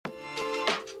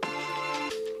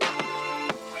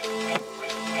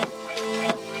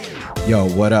Yo,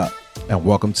 what up? And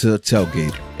welcome to The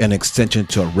Tailgate, an extension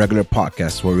to a regular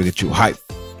podcast where we get you hyped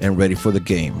and ready for the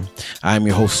game. I am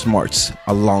your host, Smarts,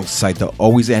 alongside the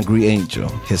always angry Angel,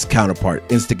 his counterpart,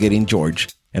 Instigating George,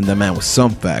 and the man with some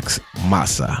facts,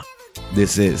 Masa.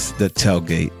 This is The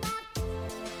Tailgate.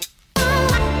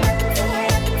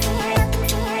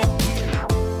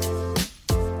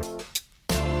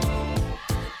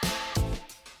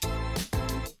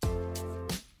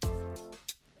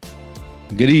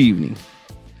 Good evening.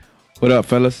 What up,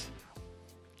 fellas?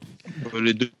 What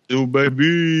it do,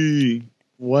 baby?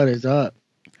 What is up?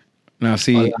 Now,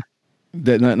 see,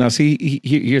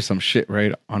 here's some shit,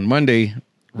 right? On Monday,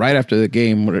 right after the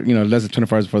game, less than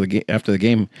 24 hours before after the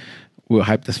game, we were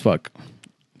hyped as fuck.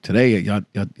 Today, y'all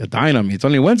dying on me. It's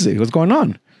only Wednesday. What's going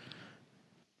on?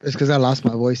 It's because I lost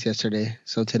my voice yesterday.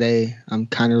 So today, I'm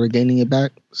kind of regaining it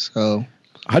back. So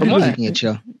How'd you I'm lose taking it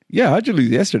chill. Yeah, how'd you lose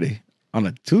yesterday on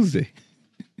a Tuesday?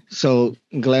 So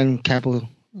Glenn Campbell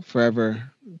forever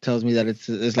tells me that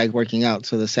it's like working out.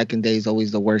 So the second day is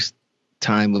always the worst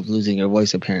time of losing your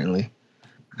voice, apparently.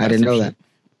 I didn't know that.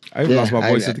 I've lost my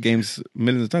voice at the games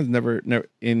millions of times. Never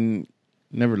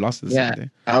lost it the second day.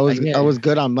 I was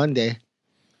good on Monday.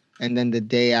 And then the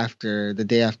day after the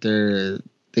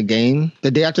game,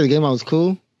 I was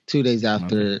cool. 2 days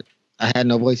after, I had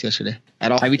no voice yesterday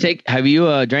at all. Have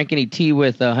you drank any tea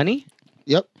with honey?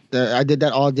 Yep. I did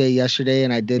that all day yesterday,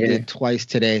 and I did it twice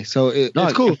today. So it's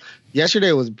cool.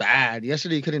 Yesterday was bad.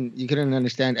 Yesterday you couldn't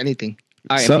understand anything.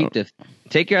 All right, peep this.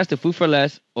 Take your ass to Food for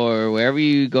Less or wherever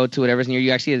you go to, whatever's near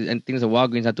you. Actually, and things at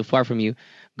Walgreens not too far from you.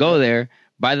 Go there,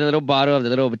 buy the little bottle of the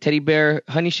little teddy bear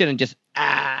honey shit, and just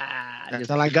That's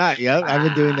all I got. Yep, I've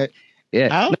been doing that. Yeah,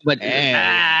 no, but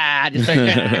just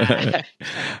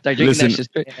start drinking that shit.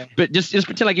 But just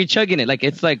pretend like you're chugging it, like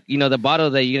it's like the bottle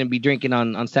that you're gonna be drinking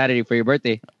on Saturday for your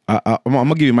birthday. I'm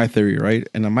gonna give you my theory, right?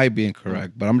 And I might be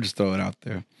incorrect, but I'm just throwing it out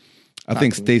there. I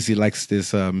think Stacy likes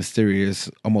this mysterious,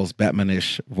 almost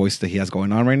Batman-ish voice that he has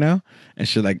going on right now, and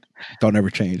she don't ever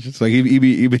change. It's like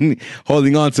he been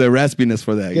holding on to a raspiness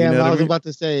for that. Yeah, I was about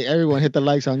to say, everyone hit the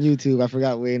likes on YouTube. I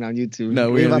forgot we ain't on YouTube.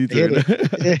 No, we're on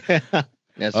YouTube.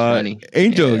 That's funny.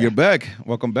 Angel, you're back.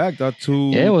 Welcome back.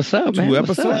 What's up, man? 2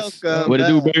 episodes. What it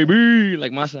do, baby?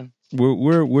 Like Masa.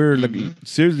 We're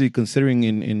seriously considering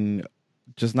in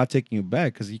just not taking you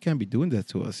back because you can't be doing that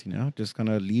to us. Just kind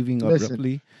of leaving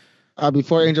abruptly.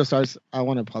 Before Angel starts, I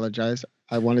want to apologize.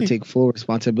 I want to take full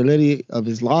responsibility of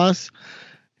his loss.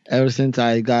 Ever since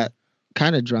I got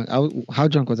kind of drunk, how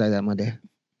drunk was I that Monday?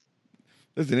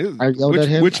 Listen, I yelled at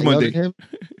him. Which Monday? Him.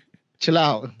 Chill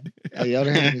out. I yelled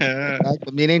at him.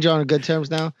 But me and Angel are on good terms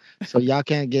now, so y'all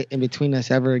can't get in between us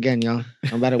ever again, y'all.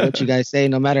 No matter what you guys say,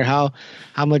 no matter how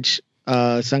much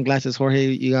sunglasses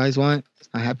Jorge you guys want, it's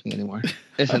not happening anymore.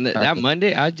 Listen, that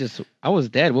Monday, I was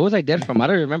dead. What was I dead from? I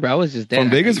don't remember. I was just dead.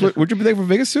 From Vegas? Would you be there from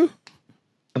Vegas too?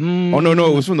 Oh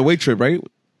no, it was from the weight trip, right?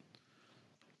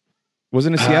 Was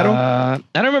it in Seattle? I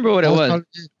don't remember what it was.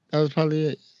 That was probably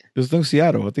it. It was in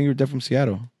Seattle. I think you were dead from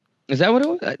Seattle. Is that what it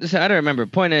was? I don't remember.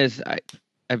 Point is,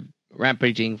 I've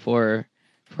rampaging for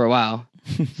a while.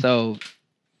 So,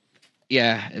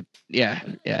 yeah,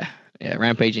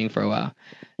 rampaging for a while.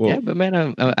 Well, yeah, but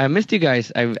man, I missed you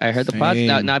guys. I heard the pod.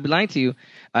 Now I'd be lying to you.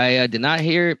 I did not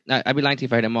hear. I'd be lying to you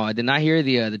if I heard them all. I did not hear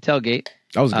the tailgate.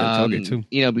 That was a good tailgate too.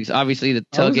 Because obviously the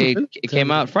tailgate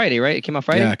came out Friday, right? It came out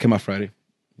Friday. Yeah, it came out Friday.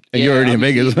 And you're already in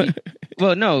Vegas.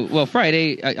 Well,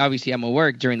 Friday. Obviously, I'm at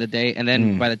work during the day, and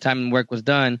then by the time work was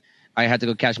done, I had to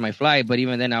go catch my flight. But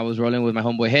even then, I was rolling with my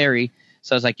homeboy Harry.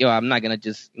 So I was like, yo, I'm not gonna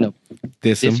just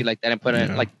diss you like that and put it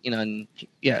and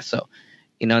so.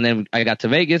 And then I got to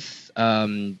Vegas.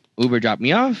 Uber dropped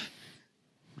me off.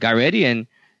 Got ready and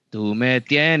tú me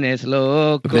tienes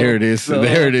loco. There it is.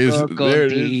 There it is.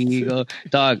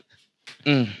 Dog,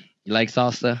 you like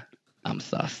salsa? I'm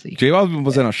saucy. J Balvin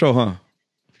was in our show, huh?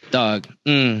 Dog,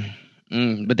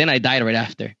 But then I died right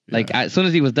after. Yeah. As soon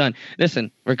as he was done.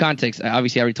 Listen, for context,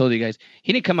 obviously I already told you guys.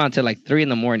 He didn't come out until 3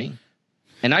 a.m.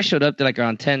 And I showed up to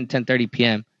around 10:30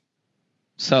 p.m.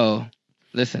 So,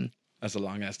 listen. That's a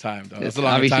long ass time, though.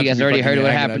 Obviously, you guys already heard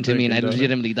what happened to me, and I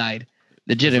legitimately died.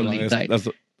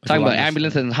 Talking about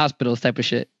ambulances and hospitals type of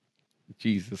shit.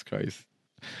 Jesus Christ.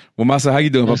 Well, Masa, how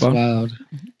you doing, Papa? Loud.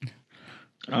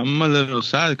 I'm a little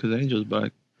sad because Angel's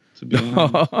back, to be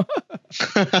honest.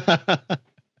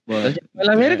 But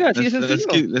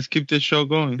let's keep this show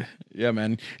going. Yeah,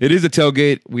 man. It is a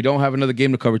tailgate. We don't have another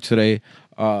game to cover today,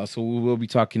 so we will be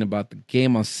talking about the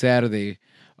game on Saturday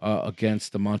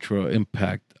against the Montreal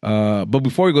Impact. But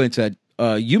before we go into that,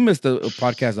 you missed the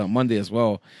podcast on Monday as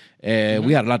well, and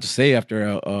we had a lot to say after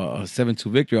a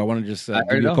 7-2 victory. I want to just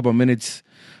give you a couple of minutes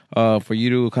for you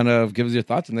to kind of give us your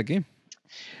thoughts on the game.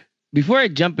 Before I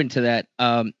jump into that,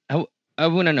 I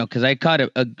want to know, because I caught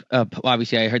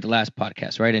obviously I heard the last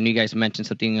podcast, right? And you guys mentioned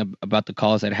something about the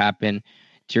calls that happened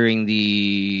during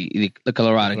the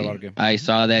Colorado game. I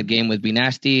saw that game with Be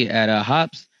Nasty at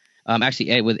Hops.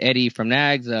 Actually, with Eddie from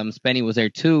Nags, Spenny was there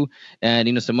too,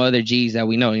 and some other G's that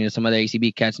we know, some other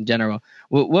ACB cats in general.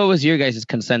 What was your guys'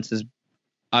 consensus,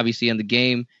 obviously, on the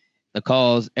game, the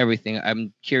calls, everything?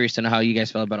 I'm curious to know how you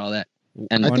guys felt about all that.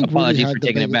 And apologies for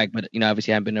taking it back, but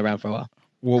obviously I haven't been around for a while.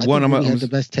 Well, I think Rudy had the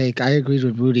best take. I agreed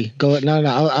with Rudy. No.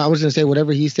 I was gonna say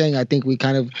whatever he's saying. I think we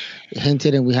kind of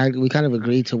hinted and we kind of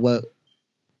agreed to what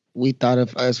we thought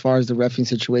of as far as the reffing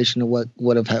situation and what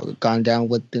would have gone down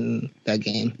within that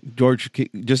game. George,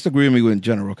 just agree with me in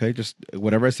general, okay? Just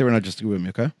whatever I say right now, just agree with me,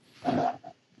 okay?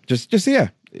 Just yeah.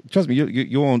 Trust me,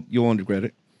 you won't regret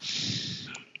it.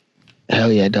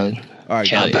 Hell yeah, Doug. All right,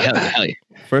 hell yeah.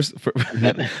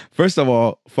 First of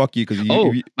all, fuck you, because you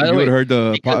would have heard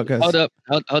the podcast.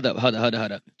 Hold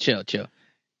up. Chill.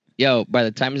 Yo, by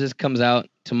the time this comes out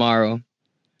tomorrow,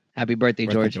 happy birthday,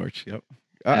 George. Yep.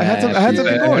 I had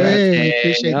something going. Hey,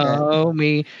 appreciate that.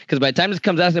 Me, because by the time this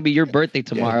comes out, it's gonna be your birthday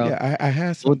tomorrow. Yeah, I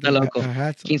had something. I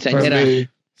had something.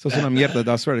 So es una mierda.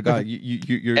 I swear to God,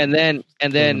 you're. And then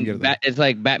it's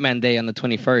like Batman Day on the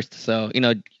 21st. So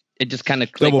it just kind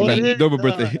of clicked. Double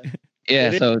birthday.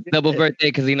 Yeah, so double birthday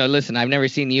because listen, I've never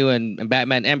seen you and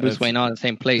Batman and Bruce Wayne all in the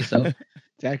same place. So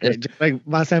exactly, just like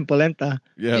Masa and Polenta.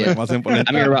 Yeah. Masa and Polenta.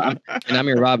 I'm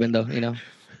your Robin, though. I'm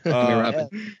your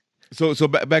Robin. So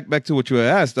back to what you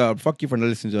asked. Fuck you for not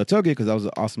listening to the tailgate, because that was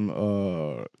an awesome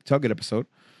tailgate episode.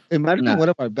 It might have been one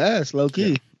of our best, low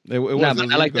key. Yeah. It was I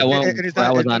like that one. It's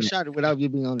not a shot without you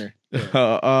being on there.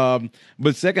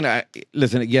 But second,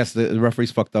 listen. Yes, the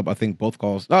referees fucked up. I think both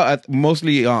calls,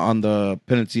 mostly on the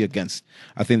penalty against.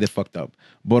 I think they fucked up.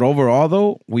 But overall,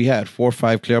 though, we had 4 or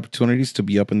 5 clear opportunities to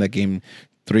be up in that game,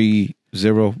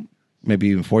 3-0, maybe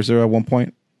even 4-0 at one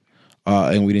point,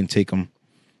 and we didn't take them.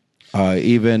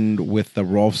 Even with the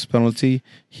Rolf's penalty,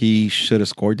 he should have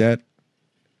scored that,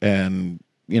 and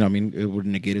it would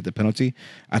have negated the penalty.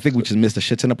 I think we just missed a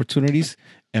shit ton of opportunities,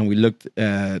 and we looked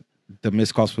at the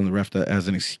missed calls from the ref as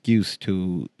an excuse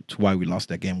to why we lost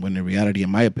that game. When in reality, in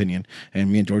my opinion,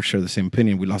 and me and George share the same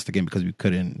opinion, we lost the game because we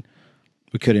couldn't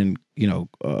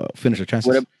finish our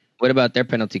chances. What about their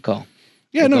penalty call?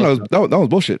 Yeah, that was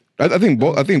bullshit. I think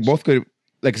both could.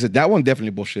 Like I said, that one definitely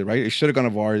bullshit, right? It should have gone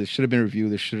to VAR. It should have been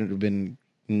reviewed. It shouldn't have been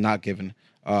not given.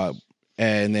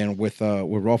 And then with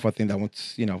Rolf, I think that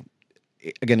once,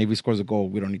 again, if he scores a goal,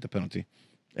 we don't need the penalty.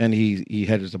 And he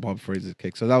headers the ball before he's a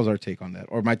kick. So that was our take on that,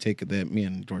 or my take that me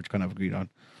and George kind of agreed on.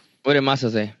 What did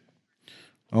Masa say?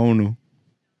 Oh no.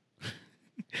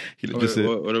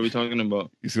 What are we talking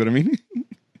about? You see what I mean?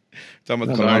 Talking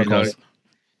about the Sorry, calls.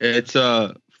 It's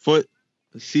foot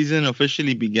season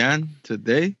officially began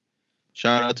today.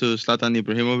 Shout out to Zlatan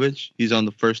Ibrahimovic. He's on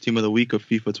the first team of the week of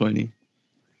FIFA 20.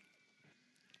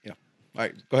 Yeah. All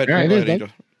right. Go ahead. Angel.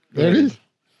 There it is.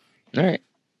 All right.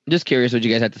 Just curious what you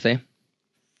guys had to say.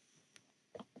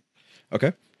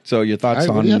 Okay. So your thoughts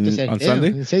on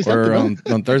Sunday or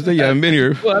on Thursday? You haven't been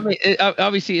here. Well, I mean,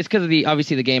 obviously it's because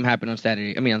the game happened on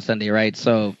Sunday, right?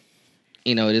 So,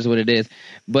 it is what it is.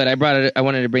 But I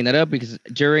wanted to bring that up because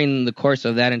during the course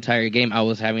of that entire game, I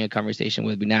was having a conversation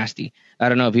with Be Nasty. I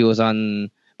don't know if he was on.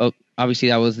 Oh, obviously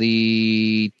that was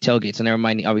the tailgate, so never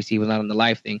mind. Obviously he was not on the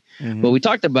live thing. Mm-hmm. But we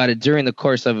talked about it during the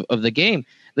course of the game.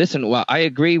 Listen, while I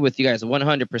agree with you guys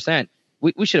 100%,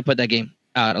 we should have put that game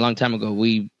out a long time ago.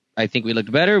 I think we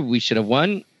looked better. We should have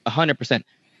won 100%.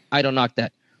 I don't knock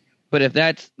that. But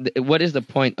if what is the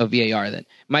point of VAR then?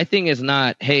 My thing is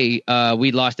not, hey,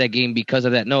 we lost that game because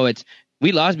of that. No, it's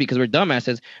we lost because we're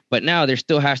dumbasses. But now there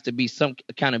still has to be some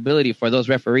accountability for those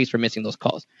referees for missing those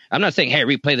calls. I'm not saying, hey,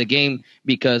 replay the game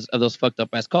because of those fucked up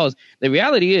ass calls. The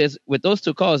reality is, with those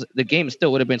 2 calls, the game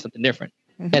still would have been something different.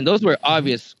 Mm-hmm. And those were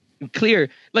obvious, clear.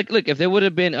 Like, look, if they would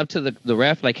have been up to the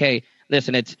ref, like, hey,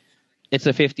 listen, it's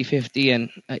a 50-50, and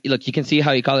look, you can see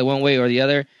how you call it one way or the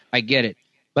other. I get it.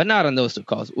 But not on those 2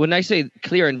 calls. When I say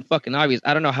clear and fucking obvious,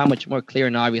 I don't know how much more clear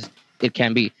and obvious it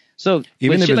can be. So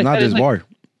even if it's not this VAR,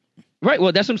 right?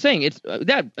 Well, that's what I'm saying. It's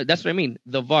that's what I mean.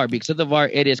 The VAR, because of the VAR,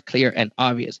 it is clear and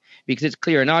obvious. Because it's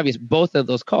clear and obvious. Both of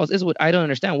those calls is what I don't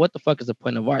understand. What the fuck is the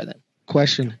point of VAR then?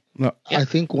 Question. No. I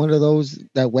think one of those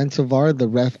that went to VAR, the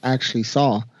ref actually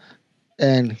saw,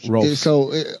 and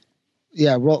so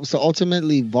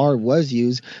ultimately VAR was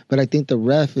used, but I think the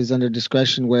ref is under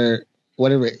discretion where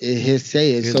whatever his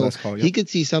say is. So he could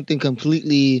see something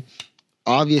completely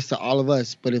obvious to all of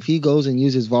us. But if he goes and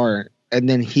uses VAR and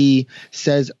then he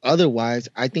says otherwise,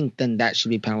 I think then that should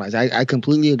be penalized. I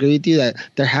completely agree with you that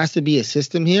there has to be a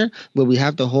system here, but we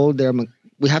have to hold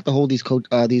these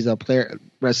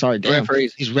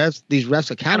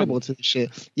refs accountable to the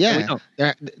shit. Yeah,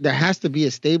 there has to be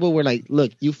a stable where, like,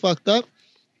 look, you fucked up.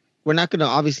 We're not going to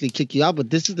obviously kick you out,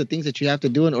 but this is the things that you have to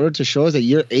do in order to show us that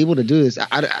you're able to do this.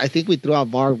 I think we threw out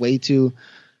VAR way too.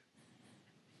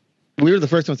 We were the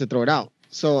first ones to throw it out.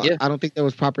 So I don't think there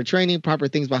was proper training, proper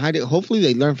things behind it. Hopefully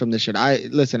they learn from this shit.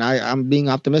 I'm being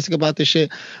optimistic about this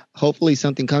shit. Hopefully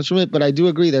something comes from it. But I do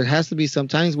agree there has to be some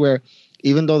times where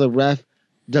even though the ref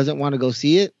doesn't want to go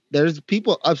see it, there's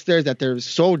people upstairs that their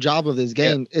sole job of this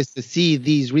game is to see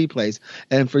these replays.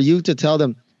 And for you to tell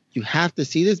them, you have to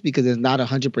see this because it's not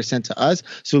 100% to us.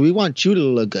 So we want you to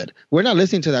look good. We're not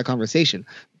listening to that conversation.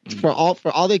 For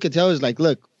all they could tell is like,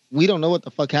 look, we don't know what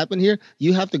the fuck happened here.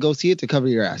 You have to go see it to cover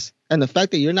your ass. And the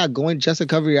fact that you're not going just to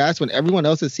cover your ass when everyone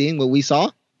else is seeing what we saw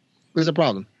is a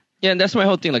problem. Yeah, and that's my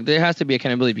whole thing. Like, there has to be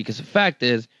accountability because the fact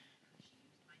is,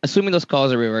 assuming those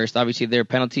calls are reversed, obviously their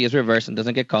penalty is reversed and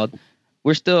doesn't get called.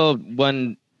 We're still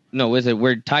we're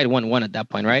tied 1-1 at that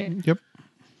point, right? Yep.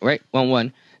 Right,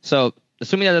 1-1. So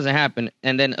assuming that doesn't happen,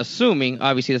 and then assuming,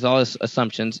 obviously there's all this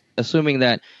assumptions, assuming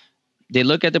that they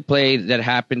look at the play that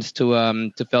happens to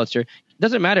Felcher. It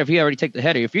doesn't matter if you already take the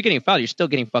header. If you're getting fouled, you're still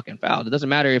getting fucking fouled. It doesn't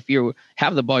matter if you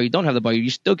have the ball, you don't have the ball,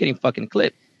 you're still getting fucking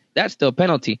clipped. That's still a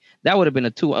penalty. That would have been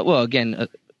a 2. Well, again,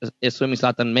 assuming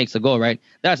Zlatan makes a goal, right?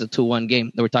 That's a 2-1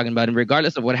 game that we're talking about. And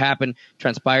regardless of what happened,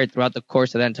 transpired throughout the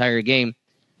course of that entire game,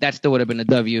 that still would have been a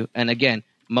W. And again,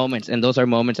 moments, and those are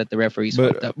moments that the referees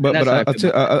fucked up. But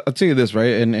I'll tell you this,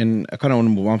 right? And I kind of want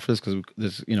to move on for this because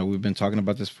this, we've been talking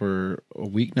about this for a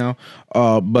week now.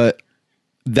 But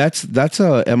that's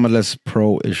a MLS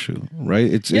Pro issue,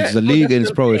 right? It's the league and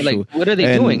it's pro issue. Like, what are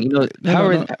they doing? How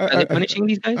are they punishing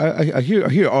these guys? I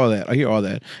hear all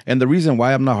that. And the reason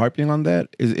why I'm not harping on that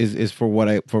is for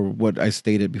what I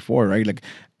stated before, right? Like,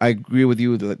 I agree with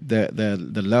you that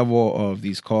the level of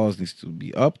these calls needs to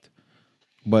be upped.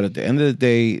 But at the end of the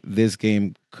day, this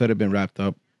game could have been wrapped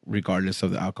up regardless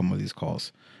of the outcome of these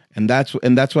calls, and that's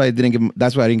why I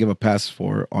didn't give a pass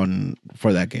for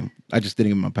that game. I just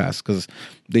didn't give them a pass because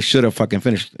they should have fucking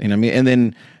finished. You know what I mean? And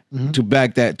then to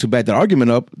back that argument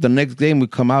up, the next game we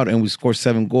come out and we score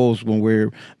 7 goals when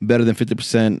we're better than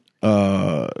 50%.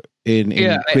 I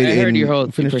heard your whole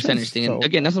percentage thing. So,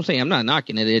 again, that's what I'm saying. I'm not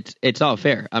knocking it. It's all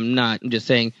fair. I'm just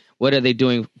saying, what are they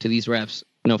doing to these refs?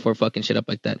 For fucking shit up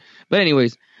like that. But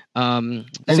anyways, what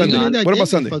about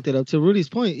Sunday? They fucked it up. To Rudy's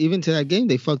point, even to that game,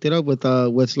 they fucked it up with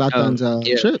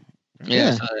Zlatan's trip.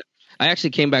 Yeah. I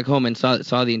actually came back home and saw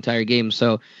the entire game.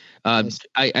 So nice.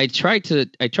 I tried to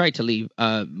leave,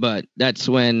 but that's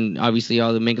when obviously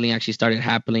all the mingling actually started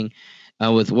happening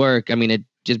with work. I mean, it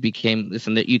just became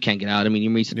listen that you can't get out. I mean,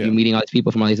 you're meeting all these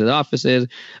people from all these other offices.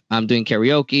 I'm doing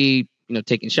karaoke.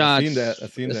 Taking shots.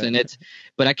 I've seen that.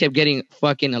 But I kept getting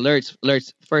fucking alerts.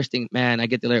 First thing, man, I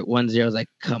get the alert 1-0. I was like,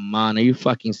 come on, are you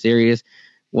fucking serious?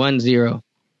 1-0.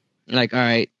 Like, all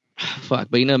right, fuck.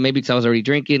 But maybe because I was already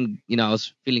drinking, I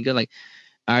was feeling good. Like,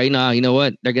 all right, you know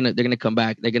what? They're gonna come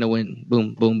back. They're gonna win.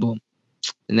 Boom, boom, boom.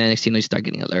 And then next thing you start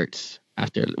getting alerts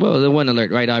after. Well, the one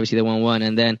alert, right? Obviously, the 1-1,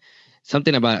 and then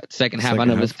something about second half. I don't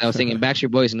know if I was singing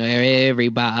Backstreet Boys.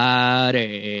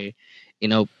 Everybody.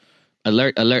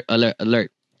 Alert.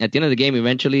 At the end of the game,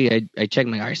 eventually, I checked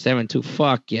my R7-2.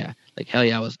 Fuck yeah. Like, hell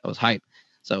yeah, I was hyped.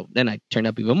 So then I turned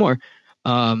up even more.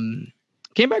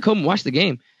 Came back home and watched the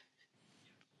game.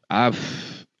 I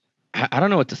don't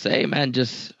know what to say, man.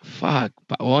 Just fuck.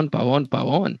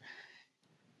 Pavon.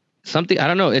 Something, I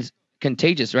don't know. It's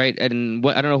contagious, right? And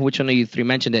I don't know which one of you three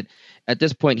mentioned it. At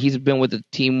this point, he's been with the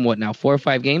team, 4 or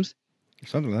 5 games?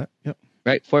 Something like that, yep.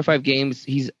 Right, 4 or 5 games.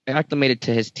 He's acclimated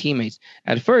to his teammates.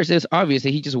 At first, it's obvious that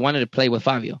he just wanted to play with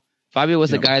Fabio. Fabio was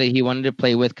the guy that he wanted to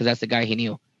play with because that's the guy he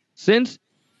knew.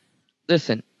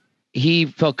 He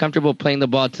felt comfortable playing the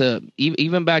ball to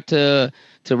even back to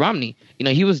Romney.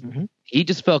 He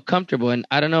just felt comfortable, and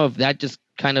I don't know if that just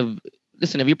kind of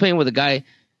if you're playing with a guy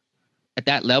at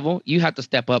that level, you have to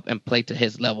step up and play to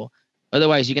his level.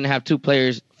 Otherwise, you're gonna have 2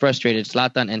 players frustrated,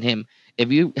 Zlatan and him.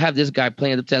 If you have this guy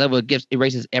playing at the level, it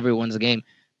erases everyone's game.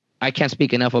 I can't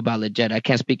speak enough about Lletget. I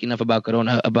can't speak enough about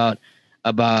Corona, about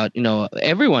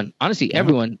everyone. Honestly,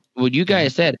 everyone. What you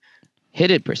guys said,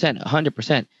 hit it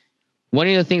 100%. One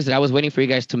of the things that I was waiting for you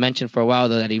guys to mention for a while,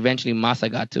 though, that eventually Masa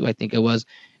got to, I think it was,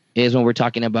 is when we're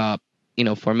talking about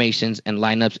formations and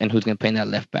lineups and who's going to play in that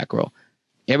left back role.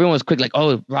 Everyone was quick, like,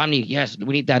 oh, Romney, yes,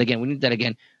 we need that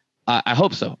again. I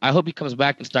hope so. I hope he comes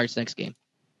back and starts next game,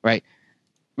 right?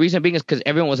 Reason being is because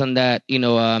everyone was on that,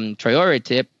 Traore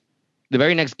tip. The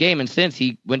very next game, and since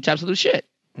he went to absolute shit.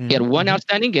 He had one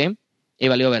outstanding game, y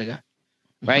valió verga,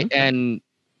 right? And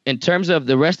in terms of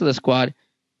the rest of the squad,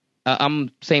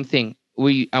 I'm same thing.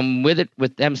 I'm with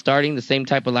them starting the same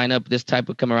type of lineup, this type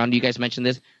of come around. You guys mentioned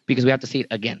this because we have to see it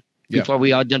again before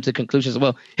we all jump to conclusions.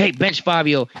 Well, hey, bench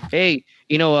Fabio. Hey,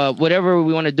 whatever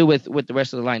we want to do with the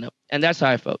rest of the lineup. And that's how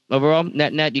I felt. Overall,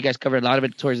 net, you guys covered a lot of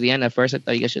it towards the end. At first, I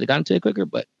thought you guys should have gotten to it quicker,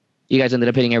 but you guys ended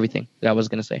up hitting everything that I was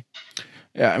going to say.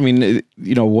 Yeah, I mean,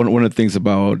 one of the things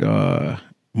about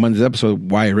Monday's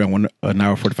episode, why it ran an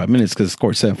hour 45 minutes, because it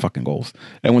scored 7 fucking goals.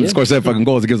 And when it scores 7 fucking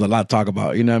goals, it gives a lot to talk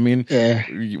about. You know what I mean? Yeah.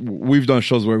 We've done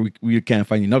shows where we can't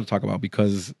find enough to talk about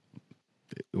because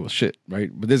it was shit, right?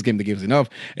 But this game, they gave us enough.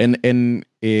 And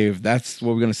if that's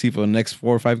what we're going to see for the next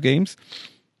 4 or 5 games,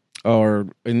 or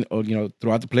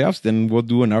throughout the playoffs, then we'll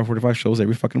do an hour 45 shows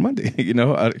every fucking Monday.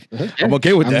 I'm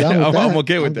okay with that. I'm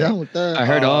okay with that. I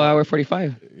heard all hour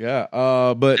 45. Yeah,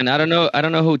 but and I don't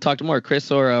know who talked more,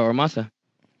 Chris or Masa.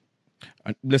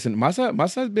 Listen,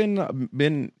 Masa's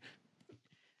been.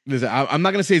 Listen, I'm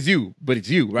not gonna say it's you, but it's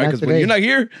you, right? Because when you're not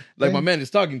here, my man is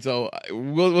talking. So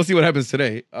we'll see what happens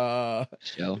today. Yeah,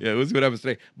 we'll see what happens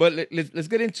today. But let's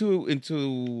get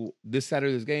into this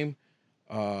Saturday's game.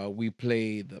 We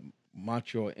play the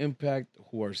Montreal Impact,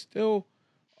 who are still,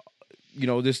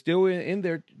 they're still in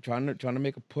there trying to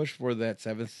make a push for that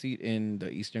 7th seat in the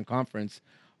Eastern Conference.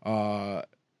 But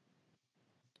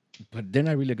they're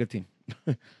not really a good team.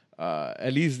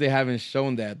 At least they haven't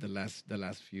shown that the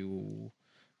last few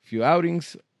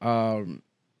outings. And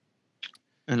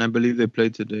I believe they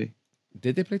played today.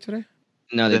 Did they play today?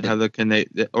 No, they have the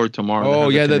Canadian or tomorrow. Oh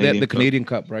yeah, the Canadian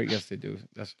Cup, right? Yes, they do.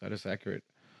 That is accurate.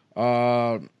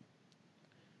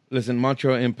 Listen,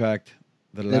 Montreal Impact.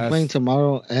 They're playing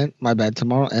tomorrow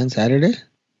and Saturday.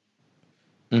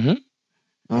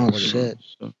 Oh shit!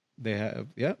 So they have,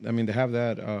 they have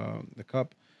that the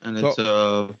cup, and it's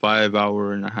a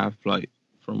 5.5-hour flight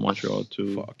from Montreal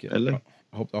to LA.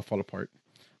 I hope they'll fall apart.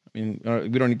 I mean,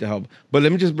 we don't need the help, but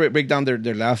let me just break down their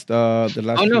last. Oh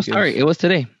no, sorry, it was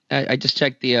today. I just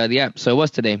checked the app, so it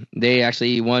was today. They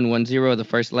actually won 1-0 the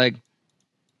first leg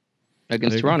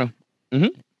against Toronto.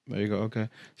 There you go. Okay,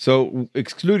 so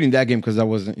excluding that game because that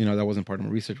wasn't part of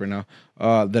my research right now.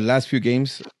 The last few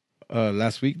games,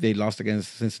 last week they lost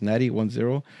against Cincinnati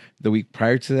 1-0. The week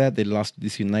prior to that, they lost to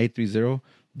DC United 3-0.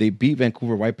 They beat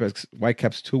Vancouver Whitecaps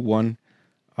 2-1.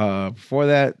 Before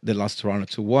that, they lost to Toronto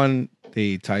 2-1.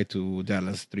 They tied to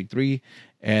Dallas 3-3,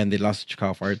 and they lost to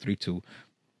Chicago Fire 3-2.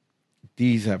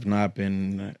 These have not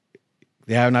been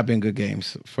good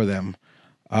games for them.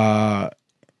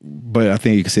 But I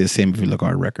think you can say the same if you look at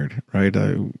our record, right?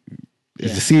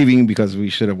 It's deceiving because we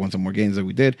should have won some more games than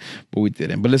we did, but we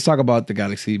didn't. But let's talk about the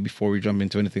Galaxy before we jump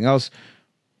into anything else.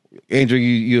 Angel,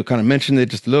 you kind of mentioned it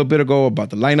just a little bit ago about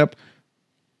the lineup.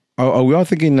 Are we all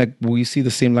thinking we see the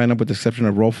same lineup with the exception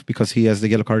of Rolf because he has the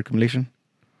yellow card accumulation?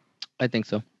 I think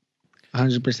so.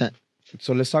 100%.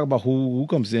 So let's talk about who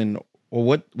comes in, or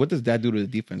what does that do to the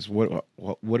defense? What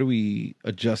do we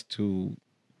adjust to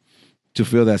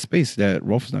fill that space that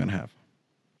Rolf is not going to have?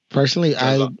 Personally,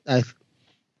 I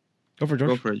go for it, George.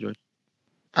 Go for it, George.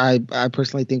 I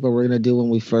personally think what we're going to do when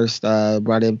we first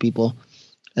brought in people,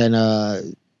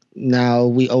 and now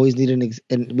we always need an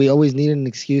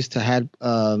excuse to have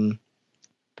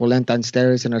Polenta and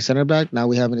Steres in our center back. Now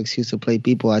we have an excuse to play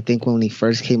people. I think when he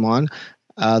first came on,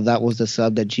 that was the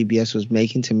sub that GBS was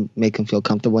making to make him feel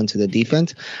comfortable into the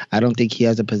defense. I don't think he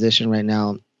has a position right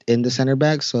now in the center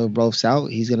back. So if Rolf's out,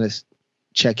 he's going to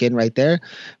check in right there,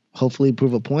 hopefully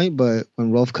prove a point. But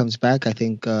when Rolf comes back, I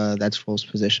think that's Rolf's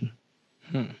position.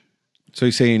 So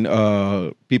you're saying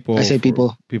people? I say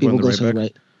people. People go to the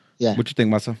right. Yeah. What you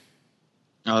think, Masa?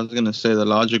 I was gonna say the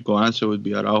logical answer would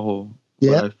be Araujo.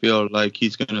 Yeah. But I feel like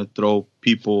he's gonna throw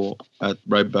people at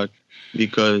right back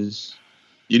because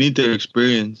you need the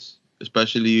experience,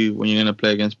 especially when you're gonna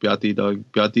play against Piatti. Dog,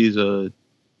 Piatti is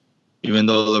even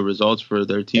though the results for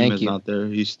their team is not there,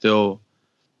 he's one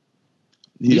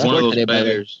of those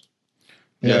players.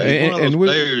 Yeah, he's one of those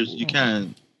players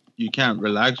you can't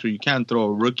relax or you can't throw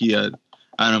a rookie at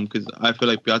him because I feel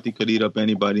like Piatti could eat up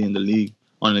anybody in the league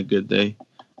on a good day.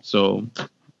 So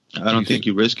I don't think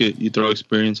you risk it. You throw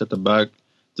experience at the back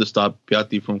to stop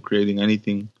Piatti from creating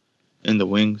anything in the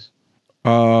wings.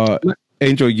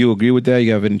 Angel, you agree with that?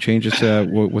 You have any changes?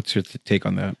 What's your take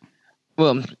on that?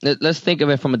 Well, let's think of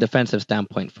it from a defensive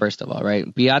standpoint, first of all, right?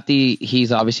 Piatti,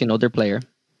 he's obviously an older player.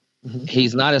 Mm-hmm.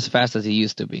 He's not as fast as he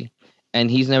used to be,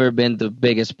 and he's never been the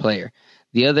biggest player.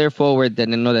 The other forward that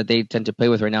I know that they tend to play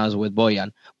with right now is with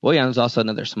Boyan. Boyan is also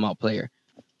another small player.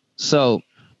 So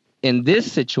in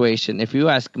this situation, if you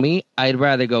ask me, I'd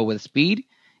rather go with speed,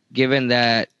 given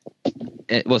that,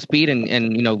 speed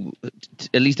and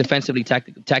at least defensively,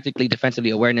 tactically, defensively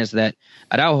awareness that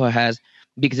Araujo has,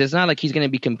 because it's not like he's going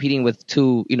to be competing with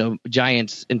two,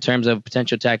 giants in terms of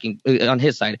potential attacking on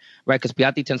his side, right? Because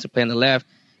Piatti tends to play on the left.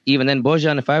 Even then,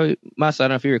 Bojan, Massa, I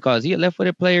don't know if you recall, is he a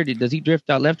left-footed player? Does he drift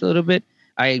out left a little bit?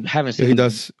 I haven't seen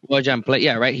Bojan play.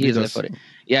 Yeah, right. He is left-footed.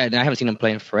 Yeah, and I haven't seen him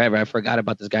playing forever. I forgot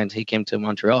about this guy until he came to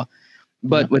Montreal.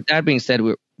 But with that being said,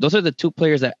 those are the two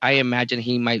players that I imagine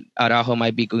Araujo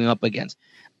might be going up against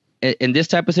in this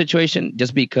type of situation.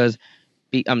 Just because,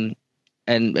 and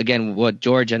again, what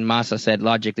George and Massa said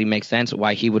logically makes sense.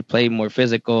 Why he would play more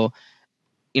physical.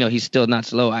 He's still not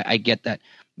slow. I get that.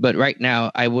 But right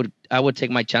now, I would take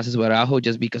my chances with Araujo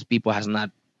just because people has not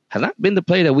been the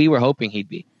player that we were hoping he'd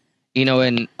be.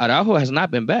 And Araujo has not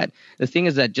been bad. The thing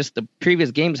is that just the previous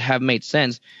games have made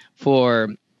sense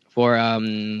for a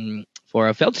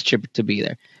Feldscher to be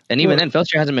there, and even then,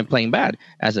 Feldscher hasn't been playing bad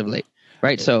as of late,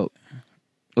 right? So,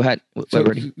 go ahead.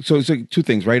 So two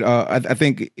things, right? I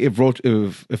think if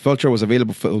Feldscher was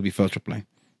available, it would be Feldscher playing.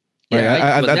 Right?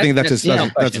 Yeah, I think that's his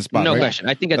spot. No right? question.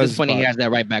 I think at this point he has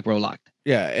that right back row locked.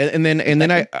 Yeah, and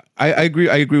then I agree.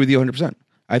 I agree with you 100%.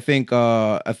 I think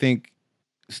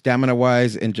stamina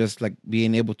wise and just like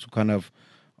being able to kind of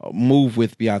move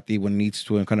with Piatti when needs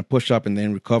to and kind of push up and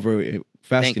then recover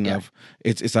fast enough.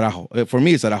 Yeah. It's Araujo. For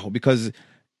me, it's Araujo because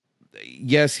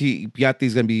yes, Piatti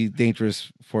is going to be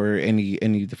dangerous for any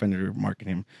defender marking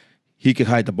him. He could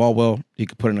hide the ball well. He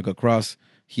could put in a good cross.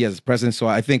 He has presence. So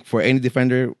I think for any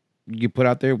defender you put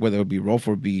out there, whether it be Rolf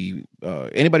or be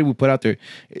anybody we put out there,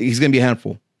 he's going to be a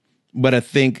handful. But I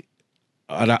think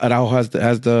Araujo has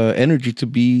the energy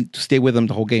to stay with him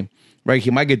the whole game. Right,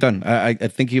 he might get done. I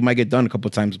think he might get done a couple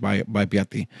of times by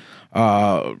Piatti,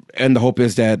 and the hope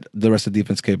is that the rest of the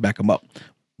defense can back him up.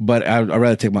 But I'd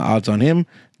rather take my odds on him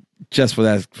just for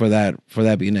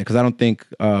that being it, because I don't think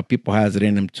people has it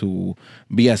in him to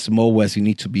be as mobile as you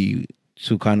need to be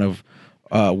to kind of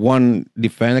one,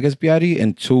 defend against Piatti,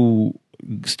 and two,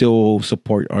 still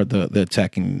support the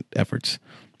attacking efforts.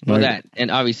 Well, right? That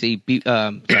and obviously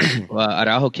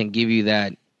Araujo can give you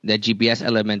that GPS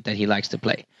element that he likes to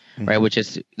play. Right, which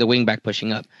is the wing back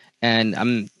pushing up, and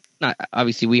I'm not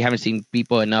obviously we haven't seen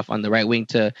people enough on the right wing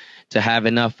to have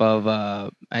enough of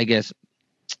I guess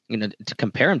to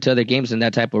compare him to other games in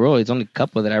that type of role. It's only a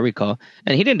couple that I recall,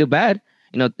 and he didn't do bad.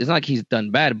 It's not like he's done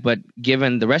bad, but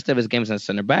given the rest of his games in the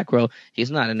center back row,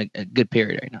 he's not in a good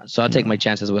period right now. So I'll take my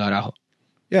chances with Araujo.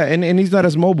 Yeah, and he's not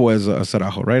as mobile as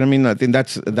Araujo, right? I mean, I think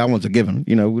that one's a given.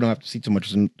 We don't have to see too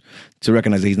much to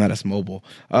recognize that he's not as mobile.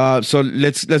 So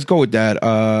let's go with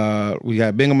that. We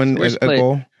have Bingham at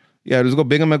goal. Yeah, let's go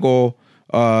Bingham at goal.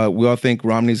 We all think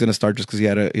Romney's going to start just because he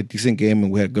had a decent game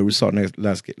and we had a good result in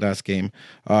the last game.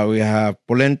 We have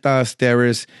Polenta,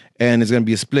 Steres, and it's going to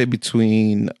be a split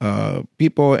between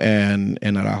Pipo and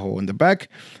Araujo in the back.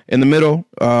 In the middle,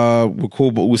 we're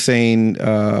cool, but we're saying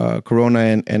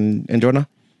Corona and Jonah.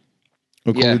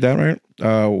 We're cool with that, right?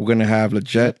 We're going to have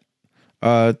Leggett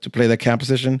to play that cam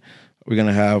position. We're going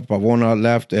to have Pavona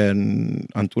left and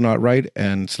Antuna right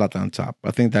and Slata on top.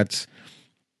 I think that's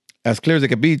as clear as it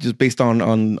could be just based on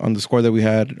the score that we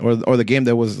had or the game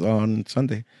that was on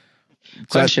Sunday.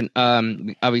 Question,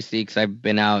 obviously, because I've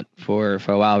been out for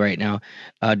a while right now.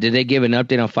 Did they give an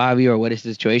update on Fabio or what his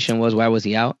situation was? Why was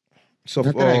he out? So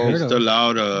he's still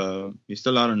out. He's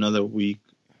still out another week.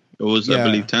 It was, I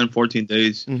believe, 10, 14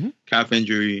 days. Calf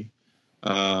injury.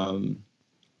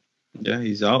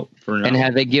 He's out for now. And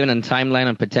have they given a timeline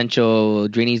on potential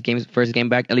Drini's first game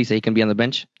back? At least that he can be on the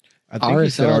bench? I think he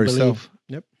said RSL.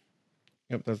 Yep.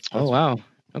 That's wow.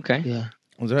 Okay. Yeah.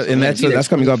 And that's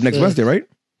coming up next Wednesday, right?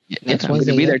 Next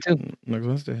Wednesday. Be there too. Next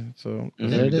Wednesday. So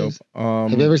there it is.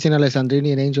 Have you ever seen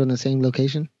Alessandrini and Angel in the same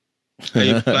location? Are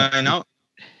you flying out?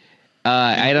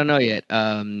 I don't know yet.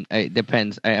 It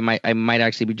depends. I might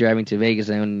actually be driving to Vegas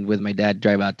and with my dad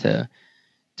drive out to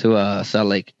Salt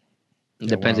Lake. It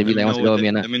depends if he wants to go with me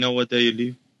or not. Let me know what day you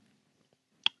leave.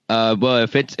 Well,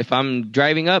 if I'm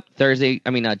driving up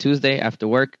Tuesday after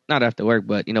work, not after work,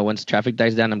 but once traffic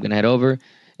dies down, I'm gonna head over.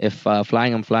 If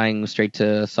flying, I'm flying straight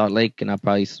to Salt Lake, and I'll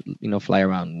probably fly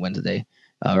around Wednesday,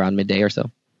 around midday or so.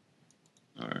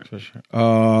 All right, for sure.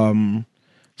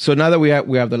 So now that we have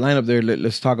the lineup there,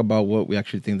 let's talk about what we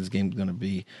actually think this game is gonna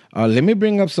be. Let me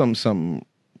bring up some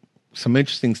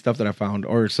interesting stuff that I found,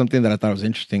 or something that I thought was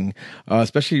interesting,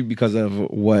 especially because of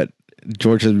what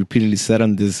George has repeatedly said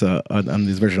on this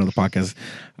version of the podcast,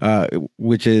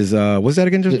 which is what's that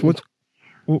again? Just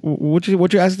what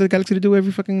you ask the Galaxy to do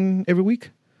every week?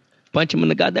 Punch him in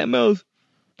the goddamn mouth.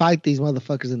 spike these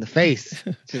motherfuckers in the face.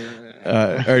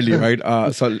 Early, right?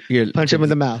 So here, Punch him in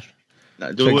the mouth.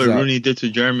 Do what Rooney did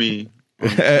to Jeremy.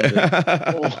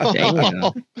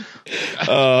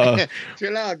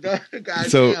 Chill out, dog.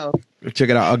 So check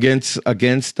it out. Against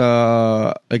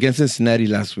Cincinnati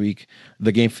last week,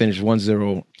 the game finished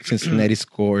 1-0. Cincinnati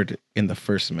scored in the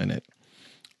first minute.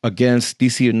 Against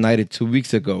DC United 2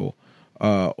 weeks ago,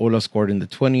 Ola scored in the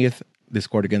 20th. They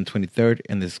scored again the 23rd,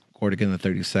 and they scored again the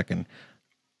 32nd.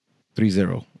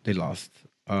 3-0. They lost.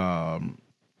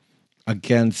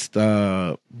 Against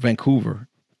Vancouver,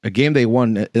 a game they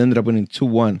won, it ended up winning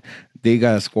 2-1. They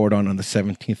got scored on the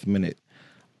 17th minute.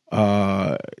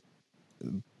 TFC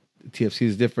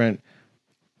is different.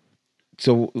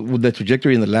 So with the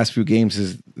trajectory in the last few games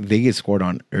is they get scored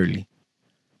on early.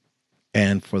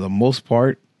 And for the most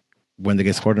part, when they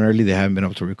get scored on early, they haven't been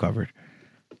able to recover.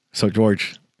 So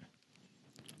George,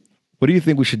 what do you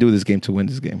think we should do this game to win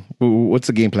this game? What's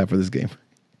the game plan for this game?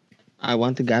 I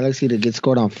want the Galaxy to get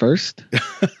scored on first.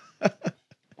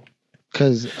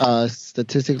 Because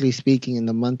statistically speaking, in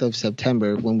the month of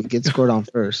September, when we get scored on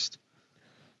first,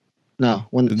 is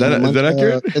that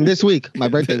accurate? In this week, my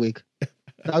birthday week.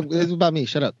 It's about me.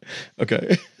 Shut up.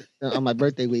 Okay. On my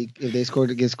birthday week, if they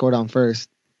get scored on first,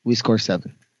 we score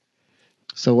 7.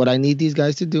 So what I need these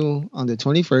guys to do on the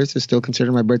 21st is still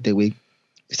consider my birthday week,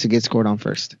 is to get scored on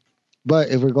first. But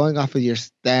if we're going off of your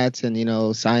stats and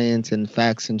science and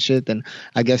facts and shit, then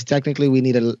I guess technically we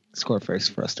need to score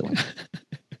first for us to win.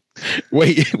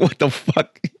 Wait, what the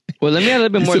fuck? Well, let me add a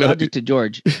little bit more logic to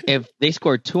George. If they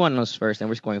score 2 on us first, then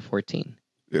we're scoring 14.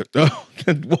 What the?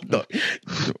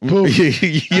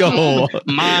 Yo,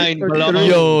 mind blown.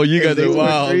 Yo, you guys are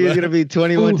wild. 3 is gonna be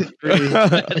 21 to 3.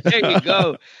 There you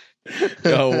go.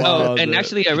 Oh, wow, and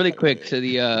actually, really quick to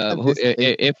the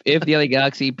if the LA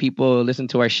Galaxy people listen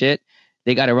to our shit,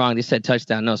 they got it wrong. They said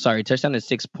touchdown. No, sorry, touchdown is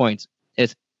 6 points.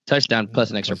 It's touchdown plus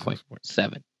an extra point.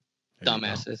 7.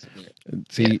 Dumbasses.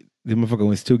 See, the motherfucker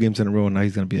wins 2 games in a row, and now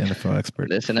he's gonna be an NFL expert.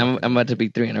 Listen, I'm about to be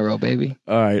 3 in a row, baby.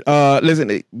 All right. Listen,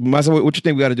 Masa, what you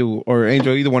think we got to do, or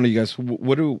Angel, either one of you guys?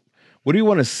 What do you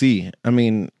want to see? I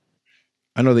mean,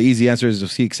 I know the easy answer is to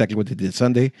see exactly what they did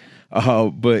Sunday,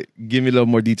 but give me a little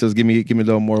more details. Give me a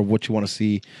little more of what you want to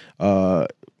see.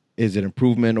 Is it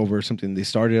improvement over something they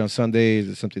started on Sunday? Is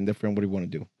it something different? What do you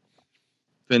want to do?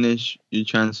 Finish your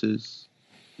chances.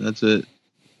 That's it.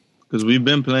 Because we've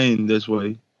been playing this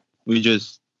way. We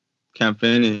just can't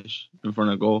finish in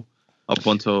front of goal up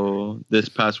until this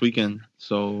past weekend.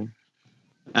 So,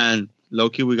 and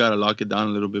low-key, we got to lock it down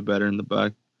a little bit better in the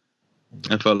back.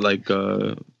 I felt like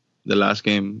the last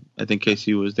game, I think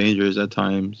KC was dangerous at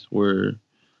times where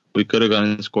we could have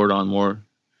gotten scored on more.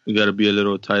 We got to be a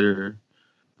little tighter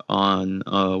on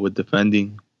with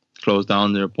defending, close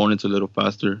down their opponents a little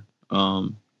faster.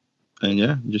 And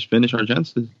yeah, just finish our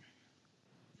chances.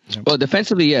 Well,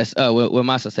 defensively, yes. What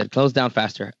Masa said, close down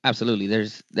faster. Absolutely,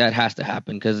 that has to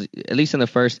happen because at least in the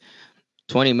first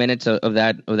 20 minutes of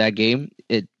that game,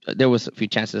 there was a few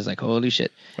chances like holy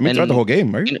shit. I mean, throughout the whole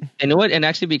game, right? You know what? And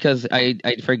actually, because I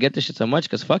forget this shit so much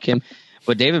because fuck him,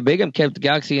 but David Bingham kept the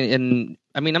Galaxy in.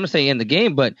 I mean, I'm not saying in the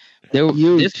game, but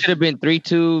this could have been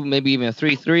 3-2, maybe even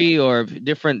 3-3, or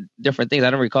different things. I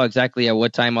don't recall exactly at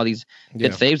what time all these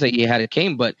good saves that he had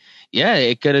came, but yeah,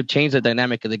 it could have changed the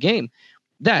dynamic of the game.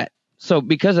 So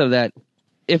because of that,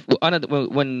 if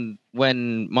when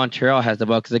Montreal has the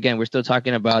ball, because again we're still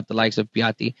talking about the likes of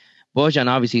Piatti, Bojan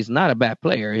obviously is not a bad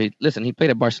player. He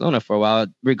played at Barcelona for a while,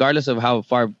 regardless of how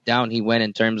far down he went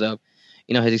in terms of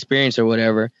his experience or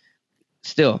whatever.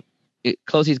 Still,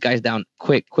 close these guys down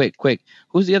quick.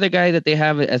 Who's the other guy that they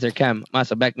have as their cam?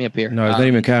 Masa, back me up here. No, it's not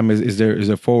even cam. Is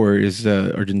their forward? Is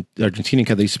Argentinian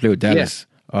cat that used to play with Dallas?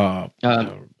 Yeah.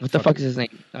 What the fuck is his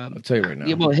name? I'll tell you right now.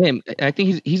 Yeah, well, him. I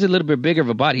think he's a little bit bigger of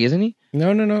a body, isn't he?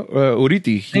 No.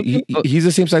 Urruti. He's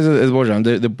the same size as Bojan.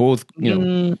 They're both,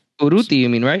 Urruti, you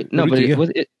mean, right? No,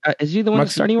 Urruti, but is he the one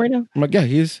that's starting right now? Yeah,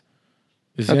 he is.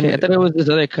 Okay, I thought it was this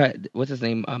other guy. What's his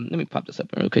name? Let me pop this up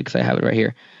real quick because I have it right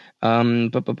here.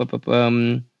 Tider,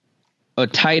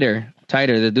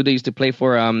 the dude that used to play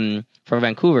for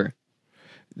Vancouver.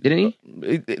 Didn't he?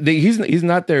 He's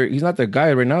not their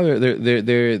guy right now.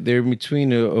 They're between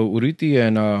Urruti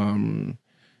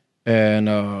and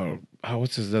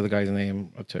what's his other guy's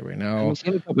name? I'll tell you right now.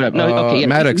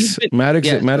 Maddox.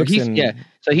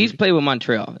 So he's played with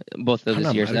Montreal both of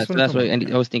this year. So that's what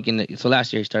I was thinking. So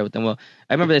last year he started with them. Well,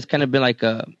 I remember it's kind of been like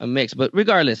a mix. But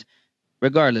regardless,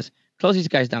 close these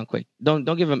guys down quick. Don't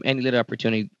give them any little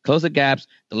opportunity. Close the gaps.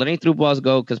 Don't let any through balls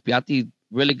go because Piatti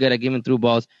really good at giving through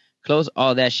balls. Close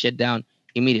all that shit down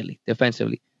immediately,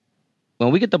 defensively.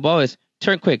 When we get the ball, is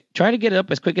turn quick. Try to get it up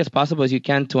as quick as possible as you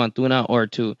can to Antuna or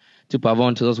to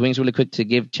Pavon, to those wings really quick to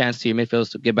give chance to your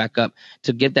midfielders to get back up,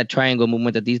 to get that triangle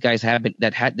movement that these guys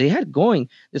they had going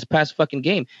this past fucking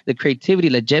game. The creativity,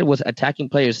 Lletget was attacking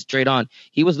players straight on.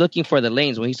 He was looking for the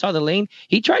lanes. When he saw the lane,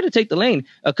 he tried to take the lane.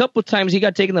 A couple times he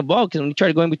got taken the ball because when he tried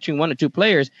to go in between one or two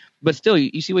players, but still,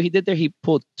 you see what he did there? He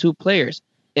pulled two players.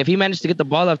 If he managed to get the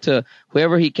ball up to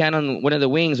whoever he can on one of the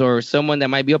wings or someone that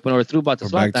might be open or through ball to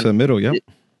back to the middle, yeah,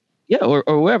 or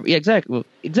wherever. Yeah, exactly. Well,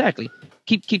 exactly.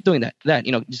 Keep doing that.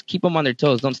 Just keep them on their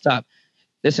toes. Don't stop.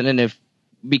 Listen, and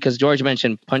because George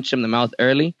mentioned punch him in the mouth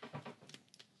early,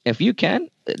 if you can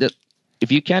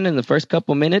in the first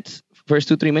couple minutes, first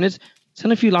 2-3 minutes,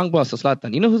 send a few long balls to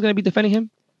Zlatan. You know who's going to be defending him?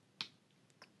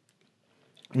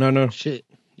 No. Shit.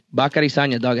 Bakary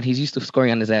Sagna, dog, and he's used to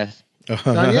scoring on his ass.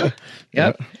 Sagna?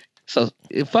 Yep. So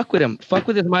fuck with him. Fuck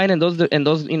with his mind and those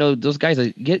those guys.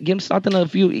 Get him Zlatan a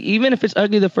few, even if it's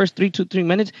ugly the first 3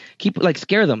 minutes. Keep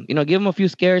scare them. Give them a few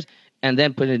scares and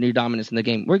then put a new dominance in the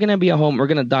game. We're gonna be at home. We're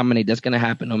gonna dominate. That's gonna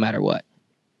happen no matter what.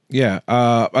 Yeah.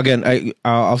 Again,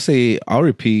 I'll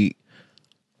repeat.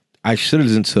 I should have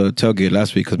listened to Tailgate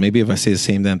last week because maybe if I say the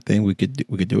same damn thing, we could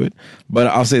do it. But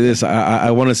I'll say this: I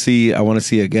want to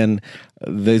see again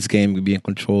this game being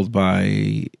controlled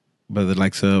by the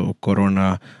likes of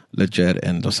Corona, Lletget,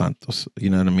 and Dos Santos. You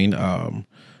know what I mean?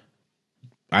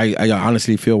 I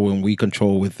honestly feel when we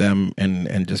control with them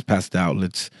and just pass the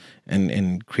outlets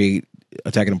and create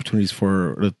attacking opportunities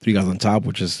for the three guys on top,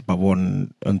 which is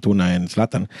Pavon, Antuna, and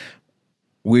Zlatan,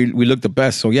 we look the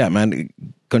best. So yeah, man,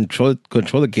 control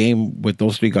the game with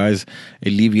those three guys.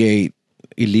 Alleviate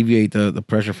the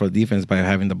pressure for the defense by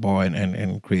having the ball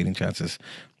and creating chances.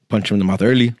 Punch him in the mouth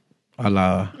early, a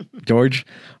la George,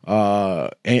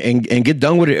 and get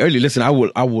done with it early. Listen, I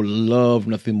would love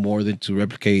nothing more than to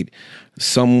replicate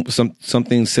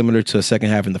something similar to a second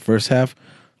half in the first half,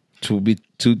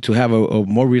 to have a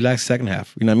more relaxed second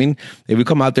half. You know what I mean? If we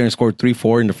come out there and score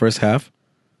 3-4 in the first half,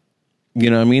 you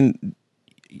know what I mean?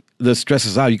 The stress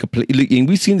is out. You could play, and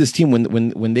we've seen this team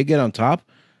when they get on top,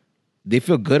 they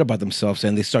feel good about themselves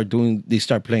and they start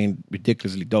playing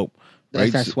ridiculously dope. That's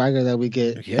right? that swagger that we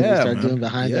get. Yeah, we start man. doing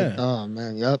behind it. Yeah. Oh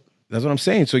man, yep. That's what I'm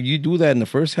saying. So you do that in the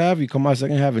first half, you come out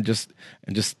second half and just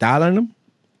style on them.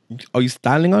 Are you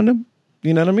styling on them?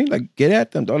 You know what I mean? Like get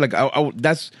at them. Like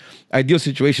that's ideal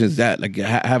situation is that like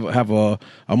have a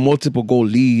multiple goal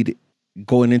lead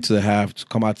going into the half to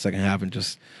come out the second half and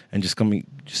just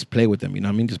play with them. You know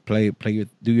what I mean? Just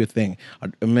do your thing.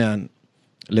 Man,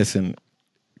 listen,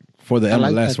 for the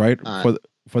MLS, like right?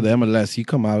 For the MLS, you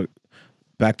come out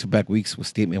back-to-back weeks with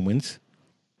statement wins.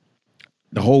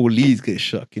 The whole league gets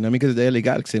shook, you know what I mean? Because the LA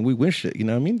Galaxy and we win shit, you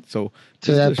know what I mean? So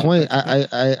to that point,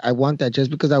 I want that just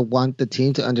because I want the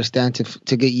team to understand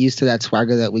to get used to that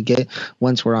swagger that we get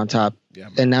once we're on top. Yeah,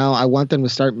 and now I want them to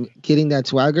start getting that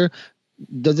swagger.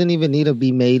 Doesn't even need to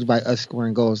be made by us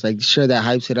scoring goals. Like, sure, that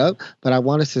hypes it up, but I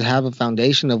want us to have a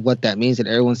foundation of what that means, that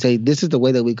everyone say, this is the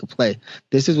way that we could play.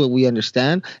 This is what we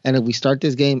understand. And if we start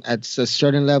this game at a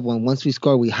certain level and once we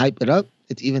score, we hype it up,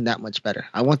 it's even that much better.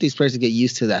 I want these players to get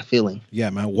used to that feeling. Yeah,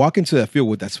 man. Walk into that field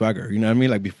with that swagger. You know what I mean?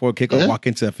 Like before kickoff, walk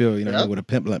into that field, you know, with a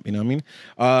pimp limp. You know what I mean?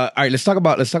 All right, let's talk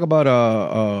about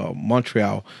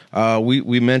Montreal.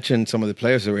 We mentioned some of the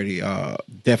players already.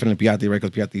 Definitely Piatti, right?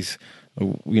 Because Piatti's,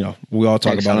 you know, we all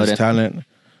talk about his talent.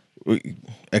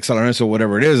 Excellence or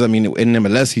whatever it is. I mean, in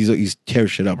MLS, he's tear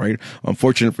shit up, right?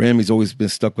 Unfortunate for him, he's always been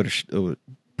stuck with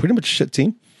pretty much a shit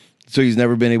team. So he's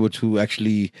never been able to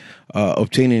actually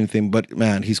obtain anything. But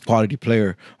man, he's a quality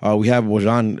player. We have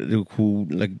Bojan, who,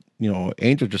 like, you know,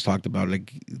 Angel just talked about.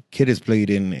 Like, kid has played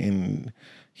in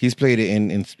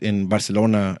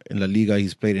Barcelona in La Liga.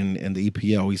 He's played in the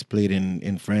EPL. He's played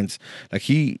in France. Like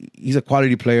he's a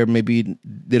quality player. Maybe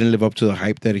didn't live up to the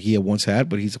hype that he had once had,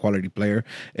 but he's a quality player.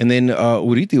 And then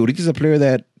Urriti's a player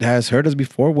that has hurt us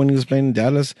before when he was playing in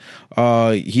Dallas.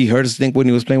 He hurt us, I think, when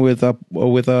he was playing with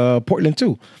Portland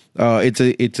too.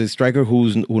 It's a striker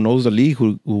who knows the league,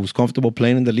 who's comfortable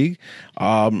playing in the league.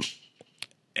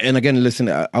 And again, listen,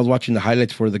 I was watching the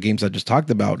highlights for the games I just talked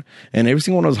about, and every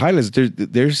single one of those highlights,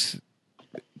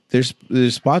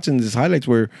 there's spots in these highlights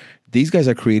where these guys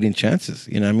are creating chances.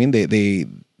 You know what I mean?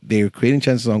 They're creating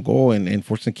chances on goal and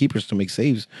forcing keepers to make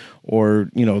saves, or,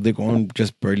 you know, they're going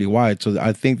just barely wide. So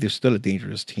I think they're still a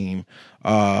dangerous team.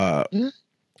 Yeah.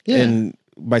 And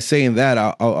by saying that,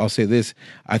 I'll say this: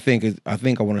 I think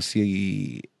I want to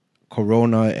see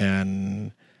Corona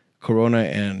and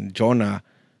Jonah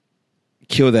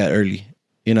kill that early.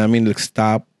 You know what I mean? Like,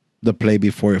 stop the play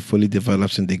before it fully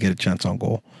develops and they get a chance on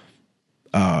goal.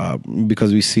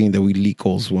 Because we've seen that we leak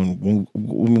goals when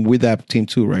with that team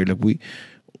too, right? Like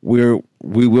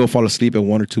we will fall asleep at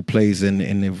one or two plays, and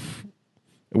if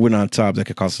we're not on top, that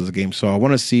could cost us a game. So I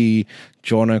want to see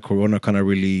Jonah and Corona kind of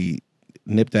really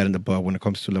nip that in the bud when it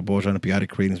comes to Laborja and Piatti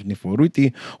creating something for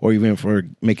Urruti, or even for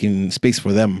making space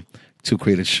for them to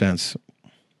create a chance.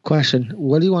 Question: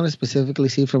 what do you want to specifically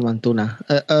see from Antuna?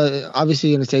 Obviously,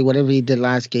 you're going to say whatever he did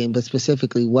last game, but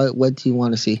specifically, what do you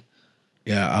want to see?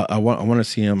 Yeah, I want to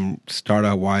see him start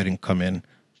out wide and come in.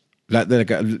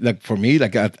 Like for me,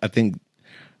 like I think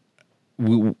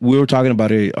we were talking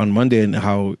about it on Monday and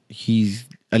how he's,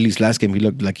 at least last game, he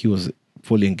looked like he was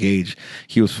fully engaged.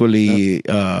 He was fully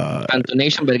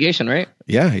Antonation Bergation, right?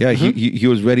 Yeah. Mm-hmm. He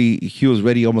was ready. He was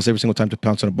ready almost every single time to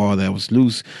pounce on a ball that was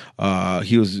loose.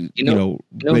 He was ready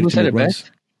who to said it runs.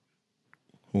 best?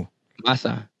 Who?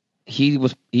 Massa. He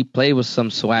played with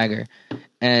some swagger,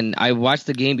 and I watched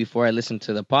the game before I listened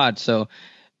to the pod. So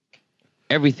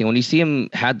everything, when you see him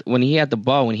when he had the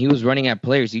ball, when he was running at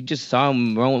players, you just saw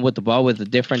him running with the ball with a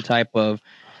different type of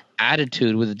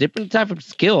attitude, with a different type of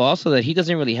skill also that he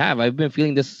doesn't really have. I've been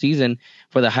feeling this season,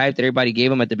 for the hype that everybody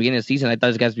gave him at the beginning of the season, I thought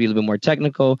this guy was be a little bit more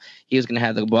technical. He was going to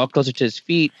have the ball closer to his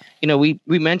feet. We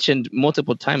mentioned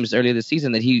multiple times earlier this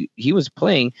season that he was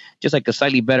playing just like a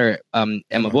slightly better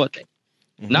Emabote.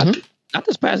 Mm-hmm. Not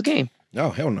this past game. No,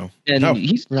 hell no. And no.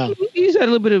 he's had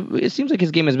a little bit of, it seems like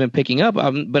his game has been picking up,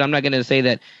 but I'm not going to say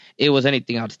that it was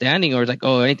anything outstanding or like,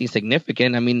 anything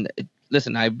significant. I mean,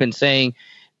 listen, I've been saying,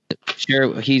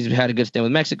 sure, he's had a good stint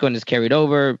with Mexico and has carried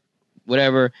over,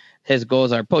 whatever. His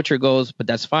goals are poacher goals, but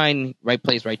that's fine. Right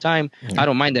place, right time. Mm-hmm. I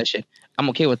don't mind that shit. I'm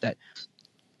okay with that.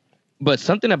 But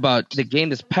something about the game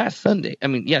this past Sunday.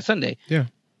 Sunday. Yeah.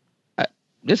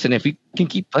 Listen, if you can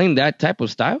keep playing that type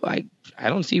of style, I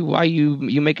don't see why you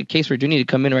make a case for Junior to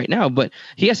come in right now. But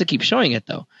he has to keep showing it,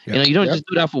 though. Yeah. You don't just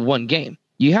do that for one game.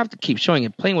 You have to keep showing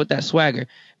it, playing with that swagger.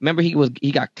 Remember,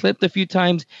 he got clipped a few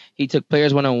times. He took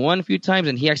players one-on-one a few times,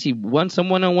 and he actually won some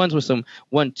one-on-ones with some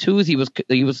 1-2s.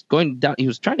 He was going down. He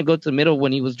was trying to go to the middle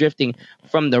when he was drifting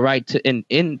from the right to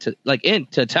into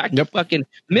attack the fucking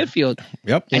midfield.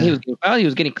 Yep. And he was getting fouled. He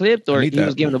was getting clipped, or he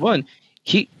was giving the ball.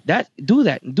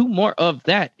 Do more of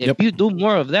that. If you do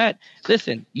more of that,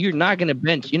 listen, you're not gonna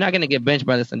get benched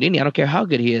by the Sandini. I don't care how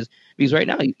good he is, because right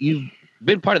now you've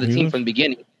been part of the team from the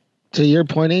beginning. To your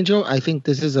point, Angel, I think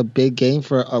this is a big game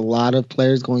for a lot of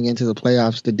players going into the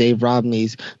playoffs. The Dave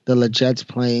Robneys, the Leget's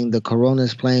playing, the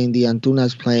Corona's playing, the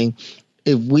Antuna's playing.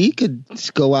 If we could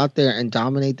go out there and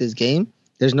dominate this game,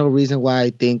 there's no reason why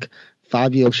I think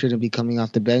Fabio shouldn't be coming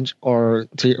off the bench, or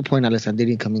to your point,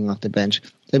 Alessandrini coming off the bench.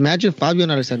 Imagine Fabio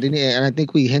and Alessandrini, and I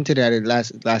think we hinted at it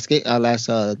last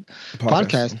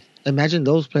podcast. Imagine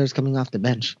those players coming off the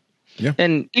bench. Yeah.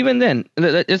 And even then,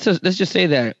 let's just say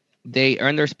that they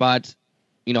earn their spots,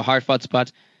 hard-fought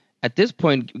spots. At this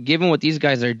point, given what these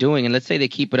guys are doing, and let's say they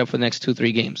keep it up for the next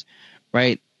 2-3 games,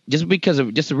 right? Just because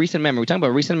of just a recent memory. We're talking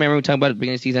about recent memory. We're talking about the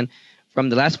beginning of the season. From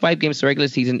the last 5 games to regular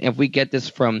season, if we get this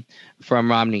from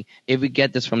Romney, if we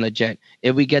get this from Leget,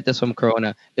 if we get this from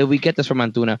Corona, if we get this from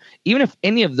Antuna, even if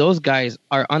any of those guys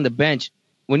are on the bench,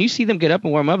 when you see them get up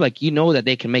and warm up, that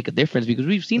they can make a difference, because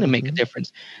we've seen them make a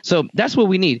difference. So that's what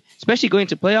we need, especially going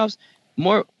to playoffs,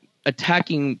 more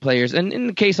attacking players. And in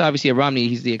the case, obviously, of Romney,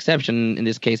 he's the exception in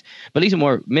this case, but at least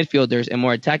more midfielders and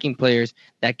more attacking players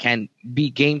that can be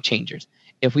game changers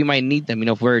if we might need them.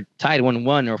 If we're tied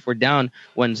 1-1, or if we're down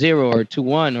 1-0 or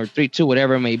 2-1 or 3-2,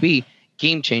 whatever it may be,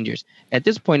 game changers. At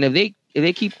this point, if they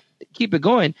keep it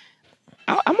going,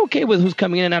 I'm okay with who's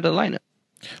coming in and out of the lineup.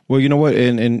 Well, you know what,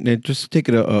 and just to take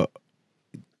it a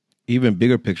even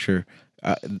bigger picture,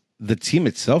 the team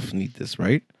itself needs this,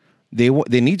 right? They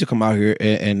need to come out here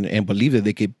and believe that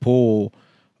they could pull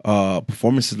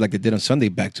performances like they did on Sunday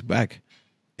back to back.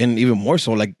 And even more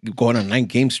so, like going on a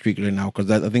 9-game streak right now,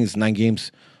 because I think it's 9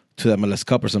 games to the MLS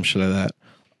Cup or some shit like that.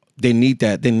 They need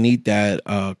that. They need that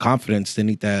confidence. They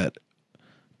need that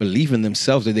belief in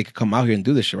themselves that they could come out here and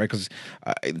do this shit, right? Because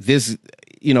this,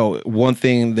 one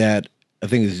thing that I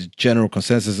think is general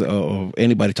consensus of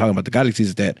anybody talking about the Galaxy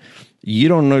is that you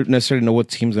don't necessarily know what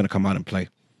team's going to come out and play,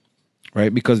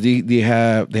 right? Because they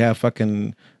have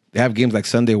games like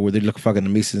Sunday where they look fucking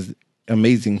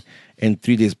amazing. And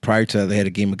 3 days prior to that, they had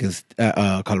a game against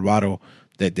Colorado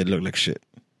that did look like shit,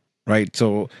 right?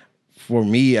 So for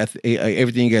me,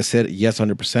 everything you guys said, yes,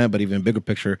 100%. But even bigger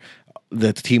picture,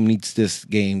 the team needs this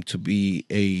game to be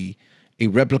a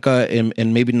replica,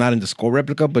 and maybe not in the score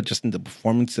replica, but just in the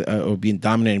performance of being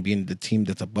dominant and being the team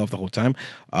that's above the whole time,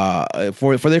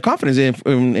 for their confidence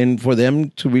and for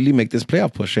them to really make this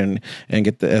playoff push and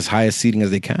get as high a seeding as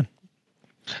they can.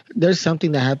 There's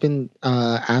something that happened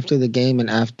after the game and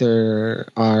after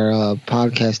our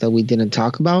podcast that we didn't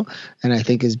talk about, and I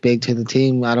think is big to the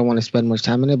team. I don't want to spend much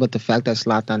time on it, but the fact that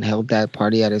Zlatan held that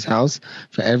party at his house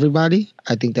for everybody,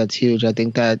 I think that's huge. I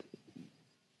think that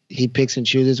he picks and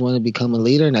chooses when to become a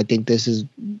leader, and I think this is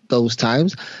those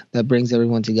times that brings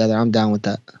everyone together. I'm down with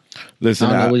that. Listen,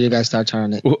 I don't know where you guys start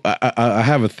on it. I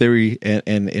have a theory,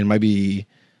 and it might be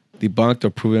debunked or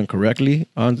proven correctly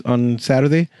on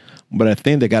Saturday, but I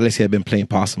think the Galaxy have been playing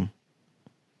possum.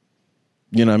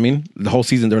 You know what I mean? The whole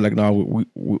season they're like, no,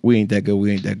 we ain't that good.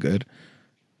 We ain't that good.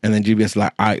 And then GBS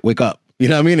like, all right, wake up. You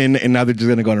know what I mean? And now they're just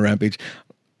gonna go on a rampage.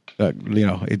 You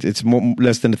know, it's more,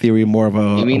 less than a theory, more of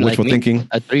a wishful thinking.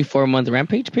 A 3-4 month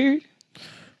rampage period.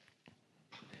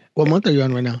 What month are you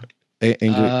on right now?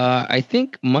 I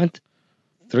think month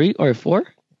 3 or 4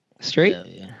 straight.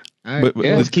 Yeah. All right, but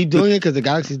let's keep doing it because the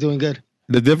Galaxy's doing good.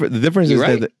 The difference is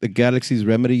that the Galaxy's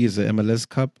remedy is the MLS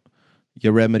Cup.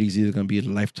 Your remedy is either going to be a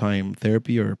lifetime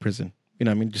therapy or a prison. You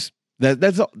know what I mean? Just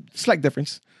that's a slight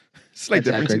difference. Slight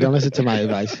difference. Don't listen to my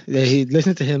advice. Yeah,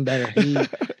 listen to him better.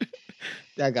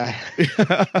 That guy. We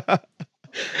gotta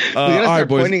start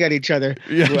pointing at each other.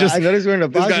 Yeah, I noticed we're in a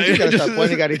box. We just gotta start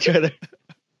pointing at each other.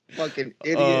 Fucking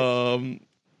idiot. All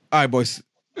right, boys.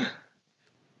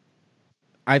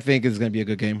 I think it's gonna be a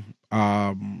good game.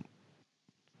 I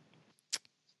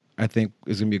think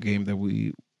it's gonna be a game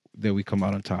that we come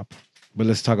out on top. But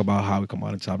let's talk about how we come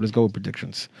out on top. Let's go with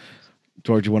predictions.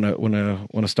 George, you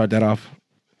wanna start that off?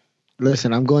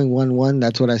 Listen, I'm going 1-1.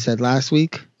 That's what I said last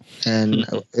week, and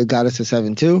it got us to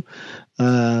 7-2.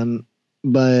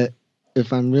 But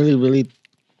if I'm really,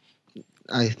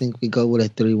 I think we go with a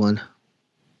 3-1.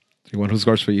 3-1. Who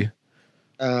scores for you?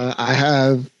 I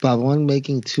have Pavon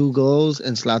making 2 goals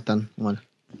and Zlatan 1.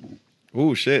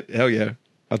 Oh shit! Hell yeah!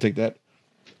 I'll take that.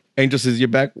 Angel says you're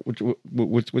back.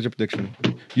 What's your prediction?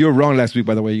 You were wrong last week,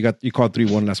 by the way. You called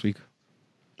 3-1 last week.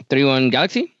 3-1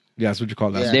 Galaxy. Yeah, that's what you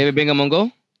called last week. David Bingham on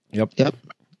goal. Yep.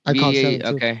 I called 7-2.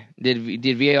 Okay.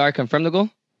 Did VAR confirm the goal?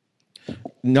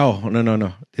 No.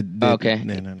 Okay.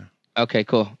 No. Okay,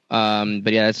 cool.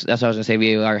 But yeah, that's what I was gonna say.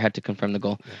 VAR had to confirm the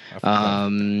goal.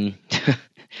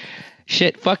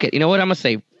 Shit, fuck it. You know what? I'm gonna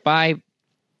say 5-0.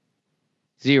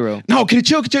 No, can you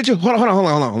chill? Hold on.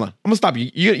 I'm gonna stop you.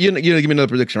 You're gonna give me another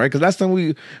prediction, right? Because last time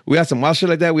we had some wild shit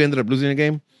like that, we ended up losing the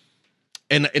game.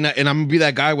 And I'm gonna be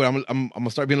that guy where I'm gonna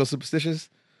start being a little superstitious.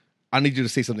 I need you to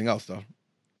say something else, though.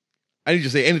 I need you to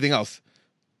say anything else,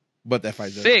 but that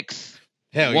 5-0. 6.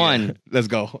 Hell 1. Yeah. Let's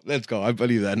go. I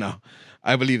believe that now.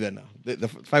 The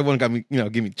 5-1 got me,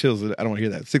 give me chills. I don't want to hear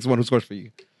that. 6-1. Who scores for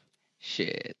you?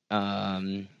 Shit.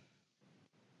 David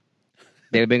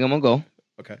Bingham on goal.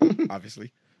 Okay,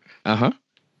 obviously. Zlatan.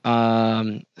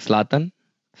 Dylan.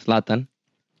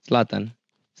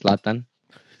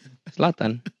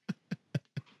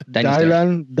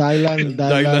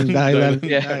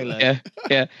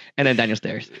 Yeah. And then Daniel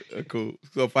Stairs. Cool.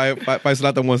 So five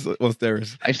Zlatan, one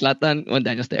Stairs. 5 Zlatan, 1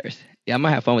 Daniel Stairs. Yeah, I'm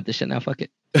gonna have fun with this shit now. Fuck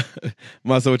it.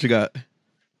 Masa, what you got?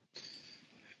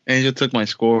 Angel took my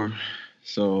score,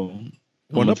 so I'm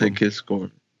gonna take his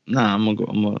score. Nah, I'm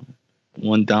gonna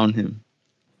one down him.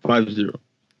 5-0.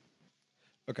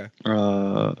 Okay.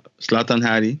 Zlatan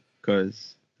Hattie,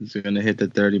 because he's gonna hit the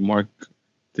 30 mark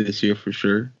this year for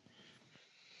sure.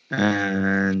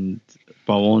 And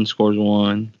Pavon scores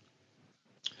 1.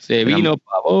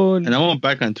 Pavon. And I want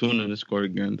back Antuna to score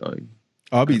again, dog.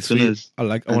 I'll be sweet.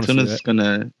 Antuna's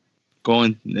gonna go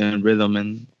in rhythm,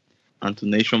 and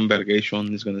Antonation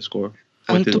Bergation is gonna score.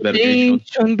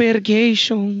 Antonation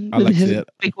Bergation. I like to see it.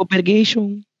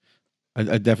 Bergation.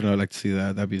 I definitely like to see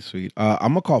that. That'd be sweet.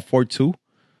 I'm gonna call 4-2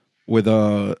 with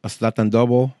a Zlatan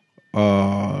double.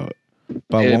 Pavon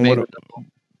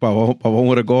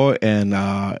with a goal and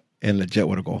Legit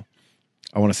with a goal.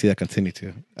 I want to see that continue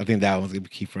too. I think that one's gonna be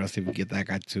key for us if we get that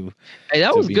guy to. Hey,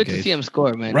 that was good to see him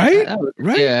score, man. Right?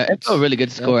 Right. Yeah, it felt really good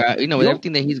to score. With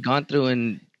everything that he's gone through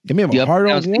and the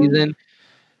up season.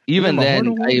 Even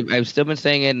then, I've still been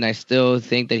saying it, and I still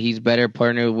think that he's better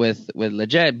partner with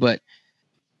Legit. But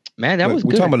man, that was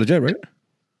good. We're talking about Legit, right?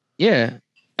 Yeah.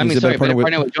 Better partner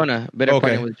with Jonah.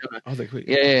 Partner with Jonah. I was like, wait.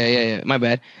 Yeah. My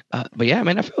bad. But yeah,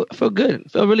 man, I feel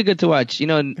good. Feel really good to watch.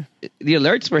 The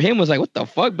alerts for him was like, what the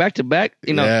fuck, back to back.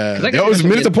 That was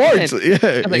minutes apart. Yeah.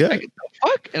 I was like, what the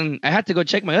fuck? And I had to go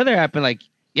check my other app, and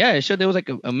it showed there was like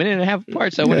a minute and a half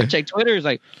apart. So I went to check Twitter.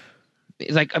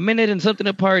 It's like a minute and something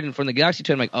apart. And from the Galaxy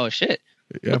Twitter, I'm like, oh shit,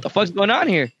 what the fuck's going on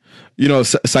here?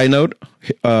 Side note,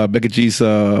 Becca G's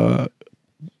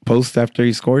post after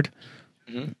he scored.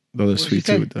 Mm-hmm. Those are sweet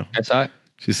too, though. I saw it.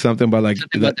 She's something about like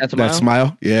that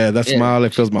smile. Yeah, that smile.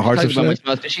 It fills my heart.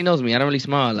 She knows me. I don't really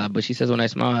smile a lot, but she says when I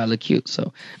smile, I look cute.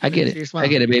 So I get it. I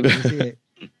get it, baby. Stupid.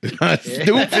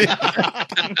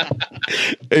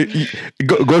 Hey,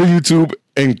 go to YouTube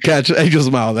and catch Angel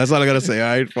Smile. That's all I gotta say. All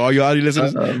right, for all you audio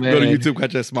listeners, go to YouTube,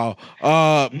 catch that smile.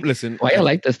 Listen. Why you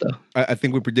like this though? I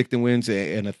think we're predicting wins,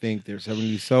 and I think there's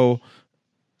heavily so.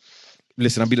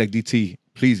 Listen, I'll be like DT.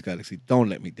 Please, Galaxy, don't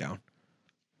let me down.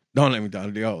 Don't let me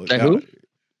down. Yo, like who?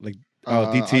 Like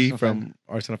DT from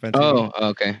Arsenal fan. Oh,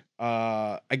 okay.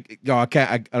 I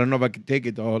can't. I don't know if I can take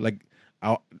it though. Like,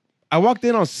 I walked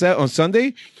in on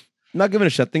Sunday, not giving a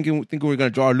shit, thinking we were gonna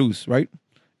draw or lose, right?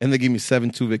 And they gave me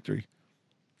 7-2 victory.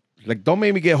 Like, don't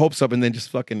make me get hopes up and then just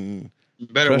fucking. You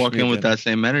better walk in with that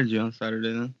same energy on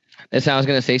Saturday then. That sounds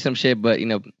gonna say some shit, but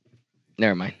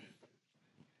never mind.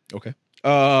 Okay.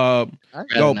 ACB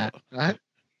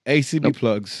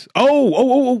plugs.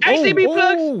 ACB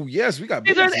plugs. Oh, yes, we got.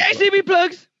 These are the ACB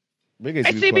plugs. Big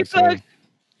ACB plugs.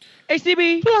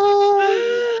 ACB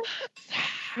plugs.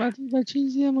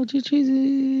 Cheesy.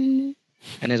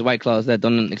 And his White Claws that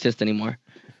don't exist anymore.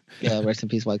 Yeah, rest in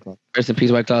peace, White Claw. Rest in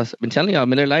peace, White Claws. I've been telling y'all,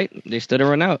 Miller Lite, they stood to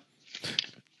run out.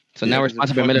 So now we're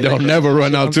sponsored by Miller Lite. They'll never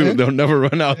run out, too. They'll never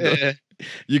run out.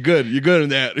 You're good. You're good in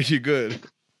that. You're good.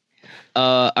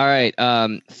 All right.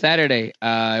 Saturday,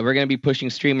 we're gonna be pushing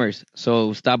streamers.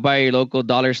 So stop by your local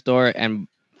dollar store and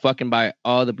fucking buy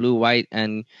all the blue, white,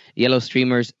 and yellow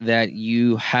streamers that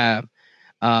you have.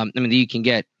 That you can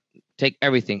get. Take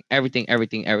everything.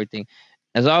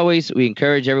 As always, we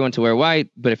encourage everyone to wear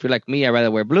white. But if you're like me, I'd rather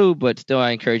wear blue. But still,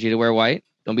 I encourage you to wear white.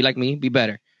 Don't be like me. Be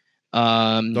better.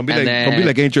 Don't be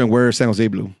like Angel and wear San Jose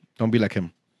blue. Don't be like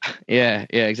him. Yeah,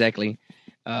 exactly.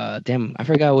 Damn, I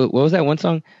forgot what was that one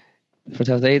song for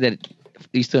Jose that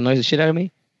used to annoy the shit out of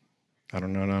me? I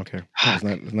don't know. I don't care. Let's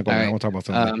not go. Right. I want to talk about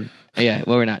something. Yeah,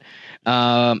 well, we're not.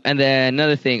 And then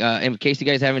another thing, in case you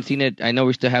guys haven't seen it, I know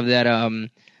we still have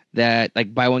that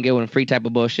like buy one get one free type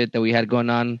of bullshit that we had going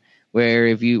on. Where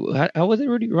if you, how was it,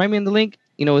 Rudy? Remind me on the link.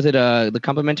 Was it the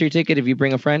complimentary ticket if you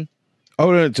bring a friend?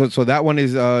 Oh, so that one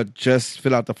is just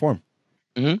fill out the form.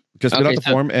 Mm-hmm. Just fill out the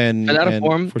form and fill out a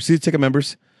form for season ticket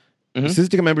members. Mm-hmm. Season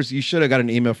ticket members, you should have got an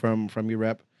email from your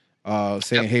rep.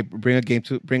 Saying, hey, bring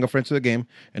a friend to the game,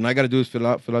 and all I got to do is fill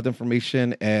out the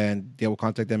information, and they will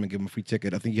contact them and give them a free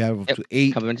ticket. I think you have up to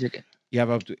 8. You have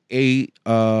up to 8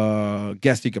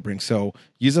 guests you can bring. So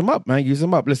use them up, man. Use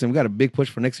them up. Listen, we got a big push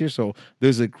for next year, so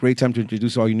there's a great time to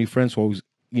introduce all your new friends who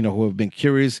have been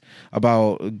curious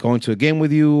about going to a game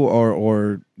with you, or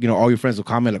all your friends will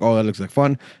comment like, oh, that looks like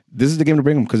fun. This is the game to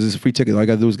bring them because it's a free ticket. All I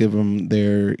got to do is give them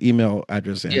their email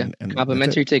address and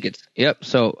complimentary tickets. Yep.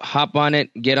 So hop on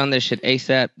it, get on this shit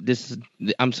ASAP.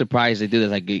 I'm surprised they do this.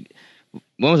 Like,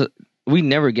 when was it? We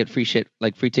never get free shit,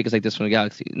 like free tickets like this from the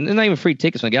Galaxy. They're not even free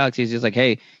tickets from the Galaxy. It's just like,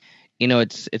 hey,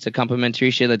 it's a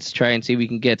complimentary shit. Let's try and see if we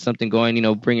can get something going.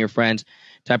 Bring your friends,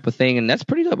 type of thing, and that's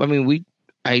pretty dope. I mean, when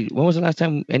was the last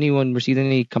time anyone received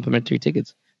any complimentary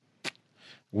tickets?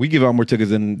 We give out more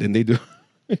tickets than they do.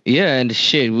 Yeah, and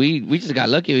shit, we just got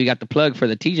lucky. We got the plug for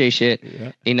the TJ shit.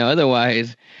 Yeah.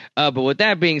 Otherwise. But with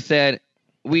that being said,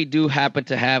 we do happen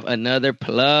to have another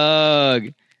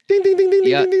plug. Ding ding ding ding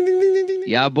ding ding ding ding ding.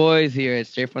 Y'all boys here at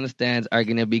Straight from the Stands are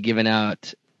gonna be giving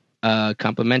out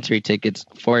complimentary tickets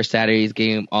for Saturday's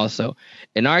game. Also,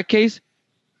 in our case,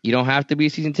 you don't have to be a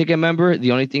season ticket member.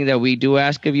 The only thing that we do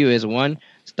ask of you is 1,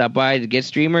 stop by to get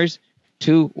streamers.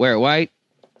 2, wear white.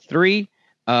 3,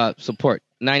 support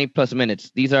 90 plus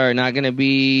minutes. These are not going to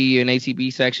be an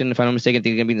ACB section. If I'm not mistaken,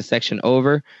 they're going to be in the section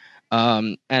over.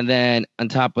 And then on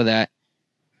top of that,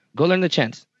 go learn the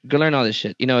chants. Go learn all this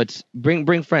shit. It's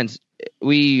bring friends.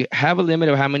 We have a limit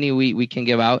of how many we can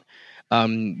give out.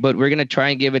 But we're going to try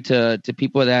and give it to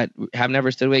people that have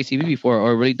never stood with ACB before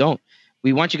or really don't.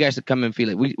 We want you guys to come and feel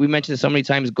it. We mentioned it so many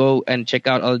times. Go and check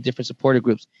out all the different supporter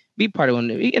groups. Be part of one.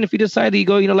 And if you decide that you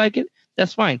don't like it,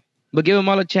 that's fine. But give them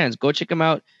all a chance. Go check them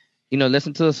out.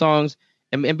 Listen to the songs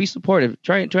and be supportive.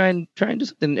 Try and do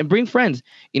something and bring friends.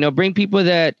 Bring people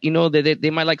that that they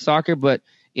might like soccer, but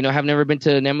have never been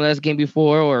to an MLS game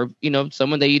before, or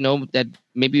someone that that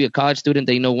maybe a college student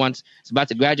that wants is about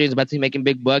to graduate, is about to be making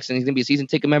big bucks, and he's gonna be a season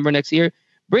ticket member next year.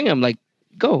 Bring them. Like,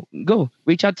 go.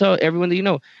 Reach out to everyone that you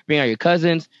know. Bring out your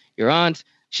cousins, your aunts.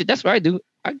 Shit, that's what I do.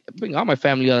 I bring all my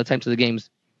family all the time to the games.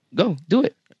 Go, do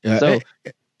it. Yeah, so,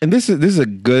 and this is a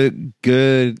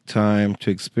good time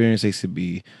to experience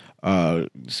ACB,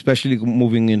 especially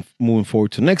moving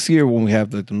forward to next year when we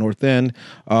have the North End,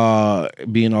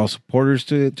 being all supporters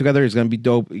together. It's gonna be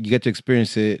dope. You get to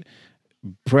experience it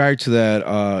prior to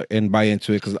that and buy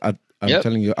into it, because I'm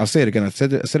telling you, I'll say it again. I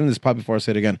said it in this pod before. I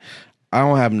say it again.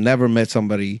 have never met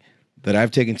somebody that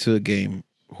I've taken to a game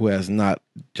who has not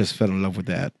just fell in love with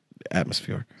that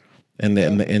atmosphere, and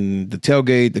the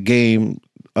tailgate, the game,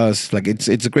 us. Like it's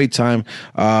a great time,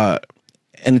 and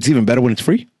it's even better when it's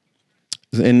free.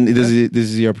 And this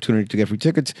is the opportunity to get free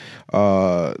tickets.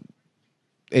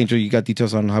 Angel, you got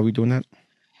details on how we doing that?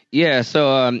 Yeah,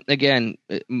 so again,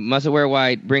 Must Wear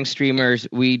White, bring streamers.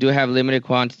 We do have limited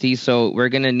quantities, so we're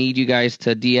gonna need you guys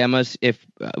to DM us if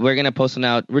we're gonna post them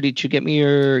out. Rudy, did you get me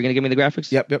you're gonna give me the graphics?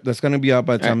 Yep. That's gonna be out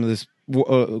by the time of this.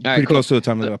 Pretty close to the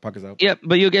time of the podcast out. Yep,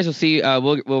 but you guys will see.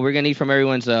 We're gonna need from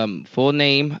everyone's full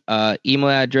name, email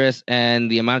address,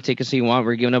 and the amount of tickets you want.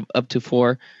 We're giving up to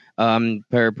 4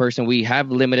 per person. We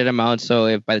have limited amounts, so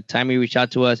if by the time you reach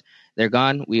out to us, they're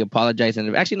gone, we apologize.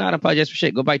 And actually, not apologize for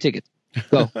shit. Go buy tickets.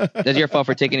 Go. That's your fault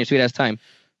for taking your sweet ass time.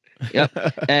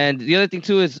 Yep. And the other thing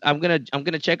too is I'm gonna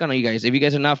check on you guys. If you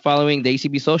guys are not following the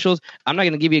ACB socials, I'm not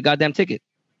gonna give you a goddamn ticket.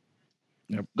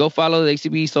 Yep. Go follow the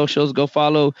ACB socials. Go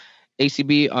follow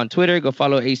ACB on Twitter. Go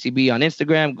follow ACB on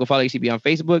Instagram. Go follow ACB on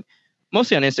Facebook.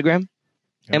 Mostly on Instagram,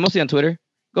 and mostly on Twitter.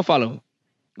 Go follow them.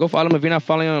 Go follow them. If you're not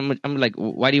following them, I'm like,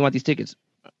 why do you want these tickets?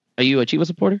 Are you a Chivas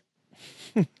supporter?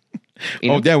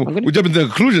 We jump into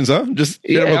conclusions, huh? I'm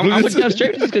gonna jump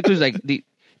straight to these conclusions. Like,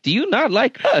 do you not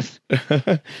like us?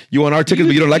 You want our tickets,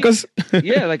 but you don't like us?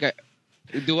 Yeah, like,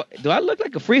 do I look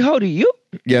like a freehold to you?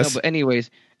 Yes. No, but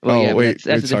anyways,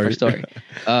 that's a different story.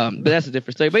 But that's a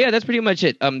different story. But yeah, that's pretty much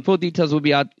it. Full details will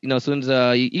be out. As soon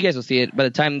as you guys will see it. By the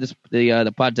time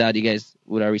the pod's out, you guys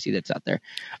would already see that's out there.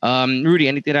 Rudy,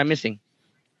 anything that I'm missing?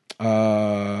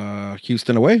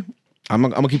 Houston away. I'm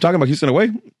gonna keep talking about Houston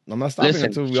away. I'm not stopping.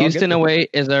 Listen, Houston away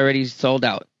is already sold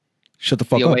out. Shut the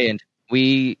fuck up. Away end.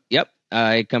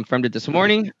 I confirmed it this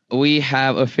morning. We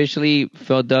have officially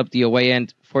filled up the away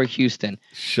end for Houston.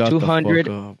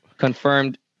 200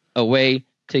 confirmed away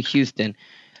to Houston.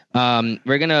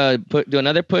 We're gonna do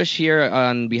another push here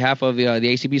on behalf of the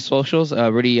ACB socials.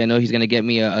 Rudy, I know he's gonna get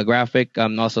me a graphic.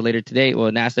 Also later today,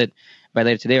 an asset by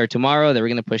later today or tomorrow that we're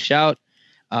gonna push out.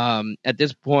 At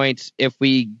this point, if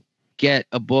we get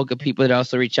a bulk of people that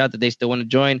also reach out that they still want to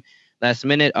join last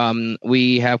minute,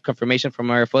 we have confirmation from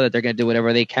RFO that they're going to do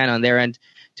whatever they can on their end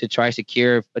to try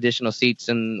secure additional seats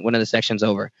in one of the sections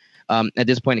over. At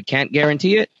this point, I can't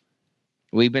guarantee it.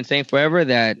 We've been saying forever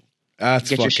that that's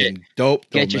get your shit. Dope,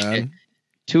 get your man. shit.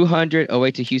 200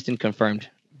 away to Houston confirmed.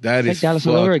 That is like Dallas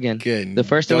all over again. The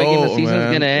first away game of the season is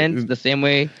going to end the same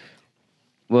way.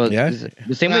 Well,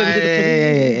 the same way we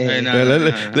did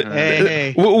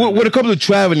the when it comes to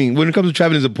traveling,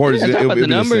 it's important. I'm talking about the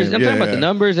numbers. I'm talking about the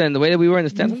numbers and the way that we were in the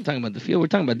stands. I'm talking about the field. We're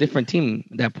talking about a different team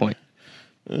at that point.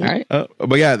 All right.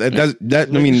 But yeah,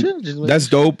 that's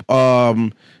dope.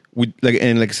 Like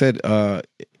I said,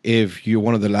 if you're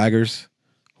one of the laggers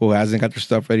who hasn't got their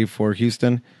stuff ready for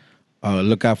Houston,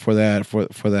 look out for that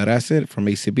that asset from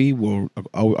ACB. We'll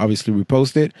obviously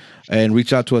repost it and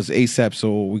reach out to us ASAP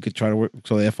so we could try to work,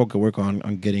 so the FO could work on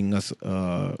getting us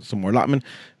some more allotment.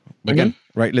 But again,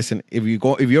 right? Listen, if you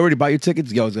already bought your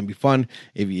tickets, it's gonna be fun.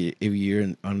 If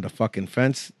you're on the fucking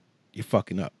fence, you're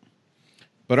fucking up.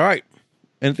 But all right,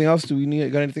 anything else? Got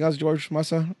anything else, George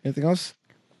Massa? Anything else?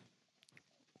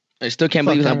 I still can't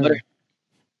believe that butter.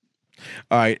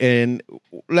 All right, and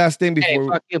last thing before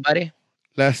fuck you, buddy.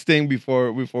 Last thing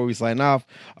before we sign off,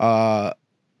 as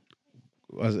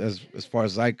far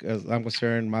as I'm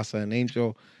concerned, Masa and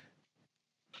Angel,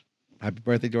 happy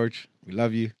birthday, George. We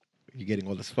love you. You're getting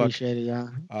old as fuck. Appreciate it, yeah.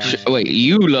 Wait,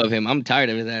 you love him? I'm tired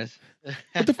of his ass.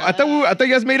 What the I thought you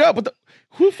guys made up.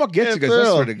 Who the fuck gets you guys?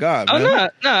 I swear to God, man.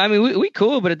 No. I mean, we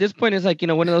cool, but at this point, it's like,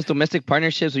 one of those domestic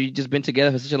partnerships where you've just been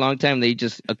together for such a long time that you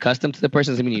just accustomed to the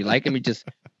person. I mean, you like him, you're just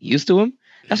used to him.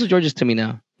 That's what George is to me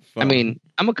now. I mean,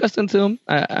 I'm accustomed to him.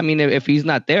 I mean, if he's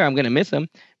not there, I'm gonna miss him.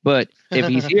 But if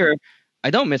he's here, I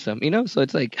don't miss him. So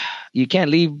it's like you can't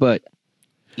leave, but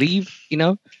leave.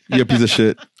 You're a piece of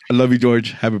shit. I love you,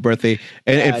 George. Happy birthday!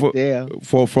 And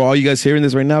for all you guys hearing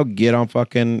this right now, get on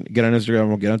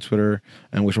Instagram or get on Twitter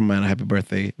and wish my man a happy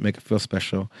birthday. Make it feel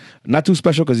special. Not too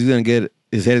special because he's gonna get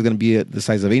his head is gonna be the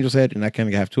size of Angel's head, and I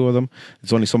can't have 2 of them.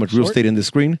 There's only so much real estate in the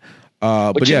screen.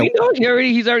 But yeah,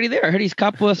 he's already there. I heard he's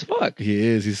couple as fuck. He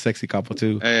is. He's a sexy couple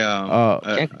too. Hey,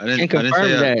 I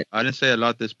didn't say a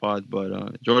lot this pod,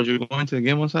 but George, you going to the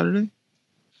game on Saturday?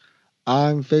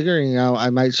 I'm figuring out.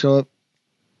 I might show up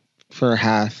for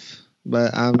half,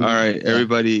 but I'm all right.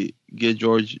 Everybody, get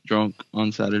George drunk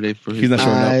on Saturday for his. He's not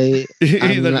showing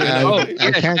up.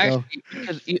 I can't go.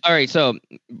 All right, so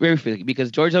very quickly,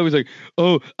 because George always like,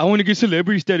 oh, I want to get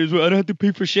celebrity status. I don't have to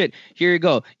pay for shit. Here you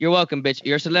go. You're welcome, bitch.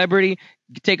 You're a celebrity.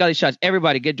 Take all these shots.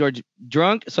 Everybody, get George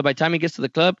drunk. So by the time he gets to the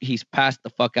club, he's passed the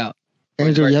fuck out.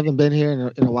 Angel, you haven't been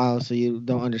here in a while, so you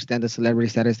don't understand the celebrity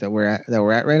status that we're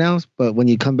at right now. But when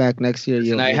you come back next year,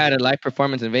 and I had a live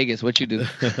performance in Vegas. What you do?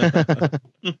 All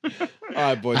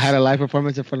right, boys. I had a live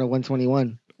performance in front of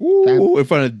 121. Ooh, in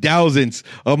front of thousands.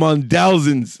 Among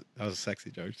thousands. That was sexy,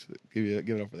 George. Give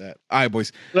it up for that. All right,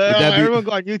 boys. Everyone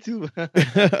go on YouTube.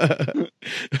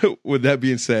 With that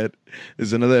being said, this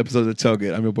is another episode of The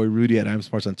Tailgate. I'm your boy Rudy at I'm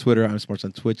Smarts on Twitter. I'm Smarts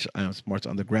on Twitch. I'm Smarts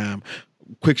on the gram.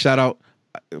 Quick shout out.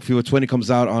 FIFA 20 comes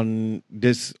out on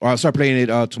this, or I'll start playing it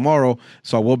tomorrow,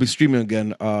 so I will be streaming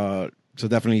again. So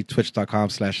definitely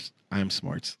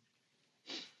twitch.com/IamSmarts.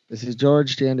 This is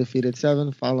George, the Undefeated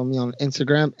 7. Follow me on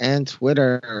Instagram and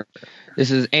Twitter.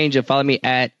 This is Angel. Follow me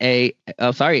at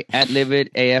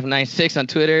LividAF96 on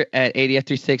Twitter, at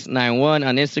ADF3691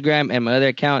 on Instagram, and my other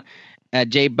account at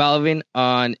J Balvin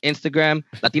on Instagram.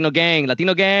 Latino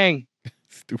Gang.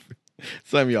 Stupid.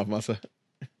 Sign me off, Masa.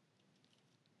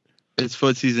 It's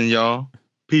foot season, y'all.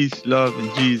 Peace, love,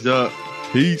 and G's up.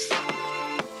 Peace.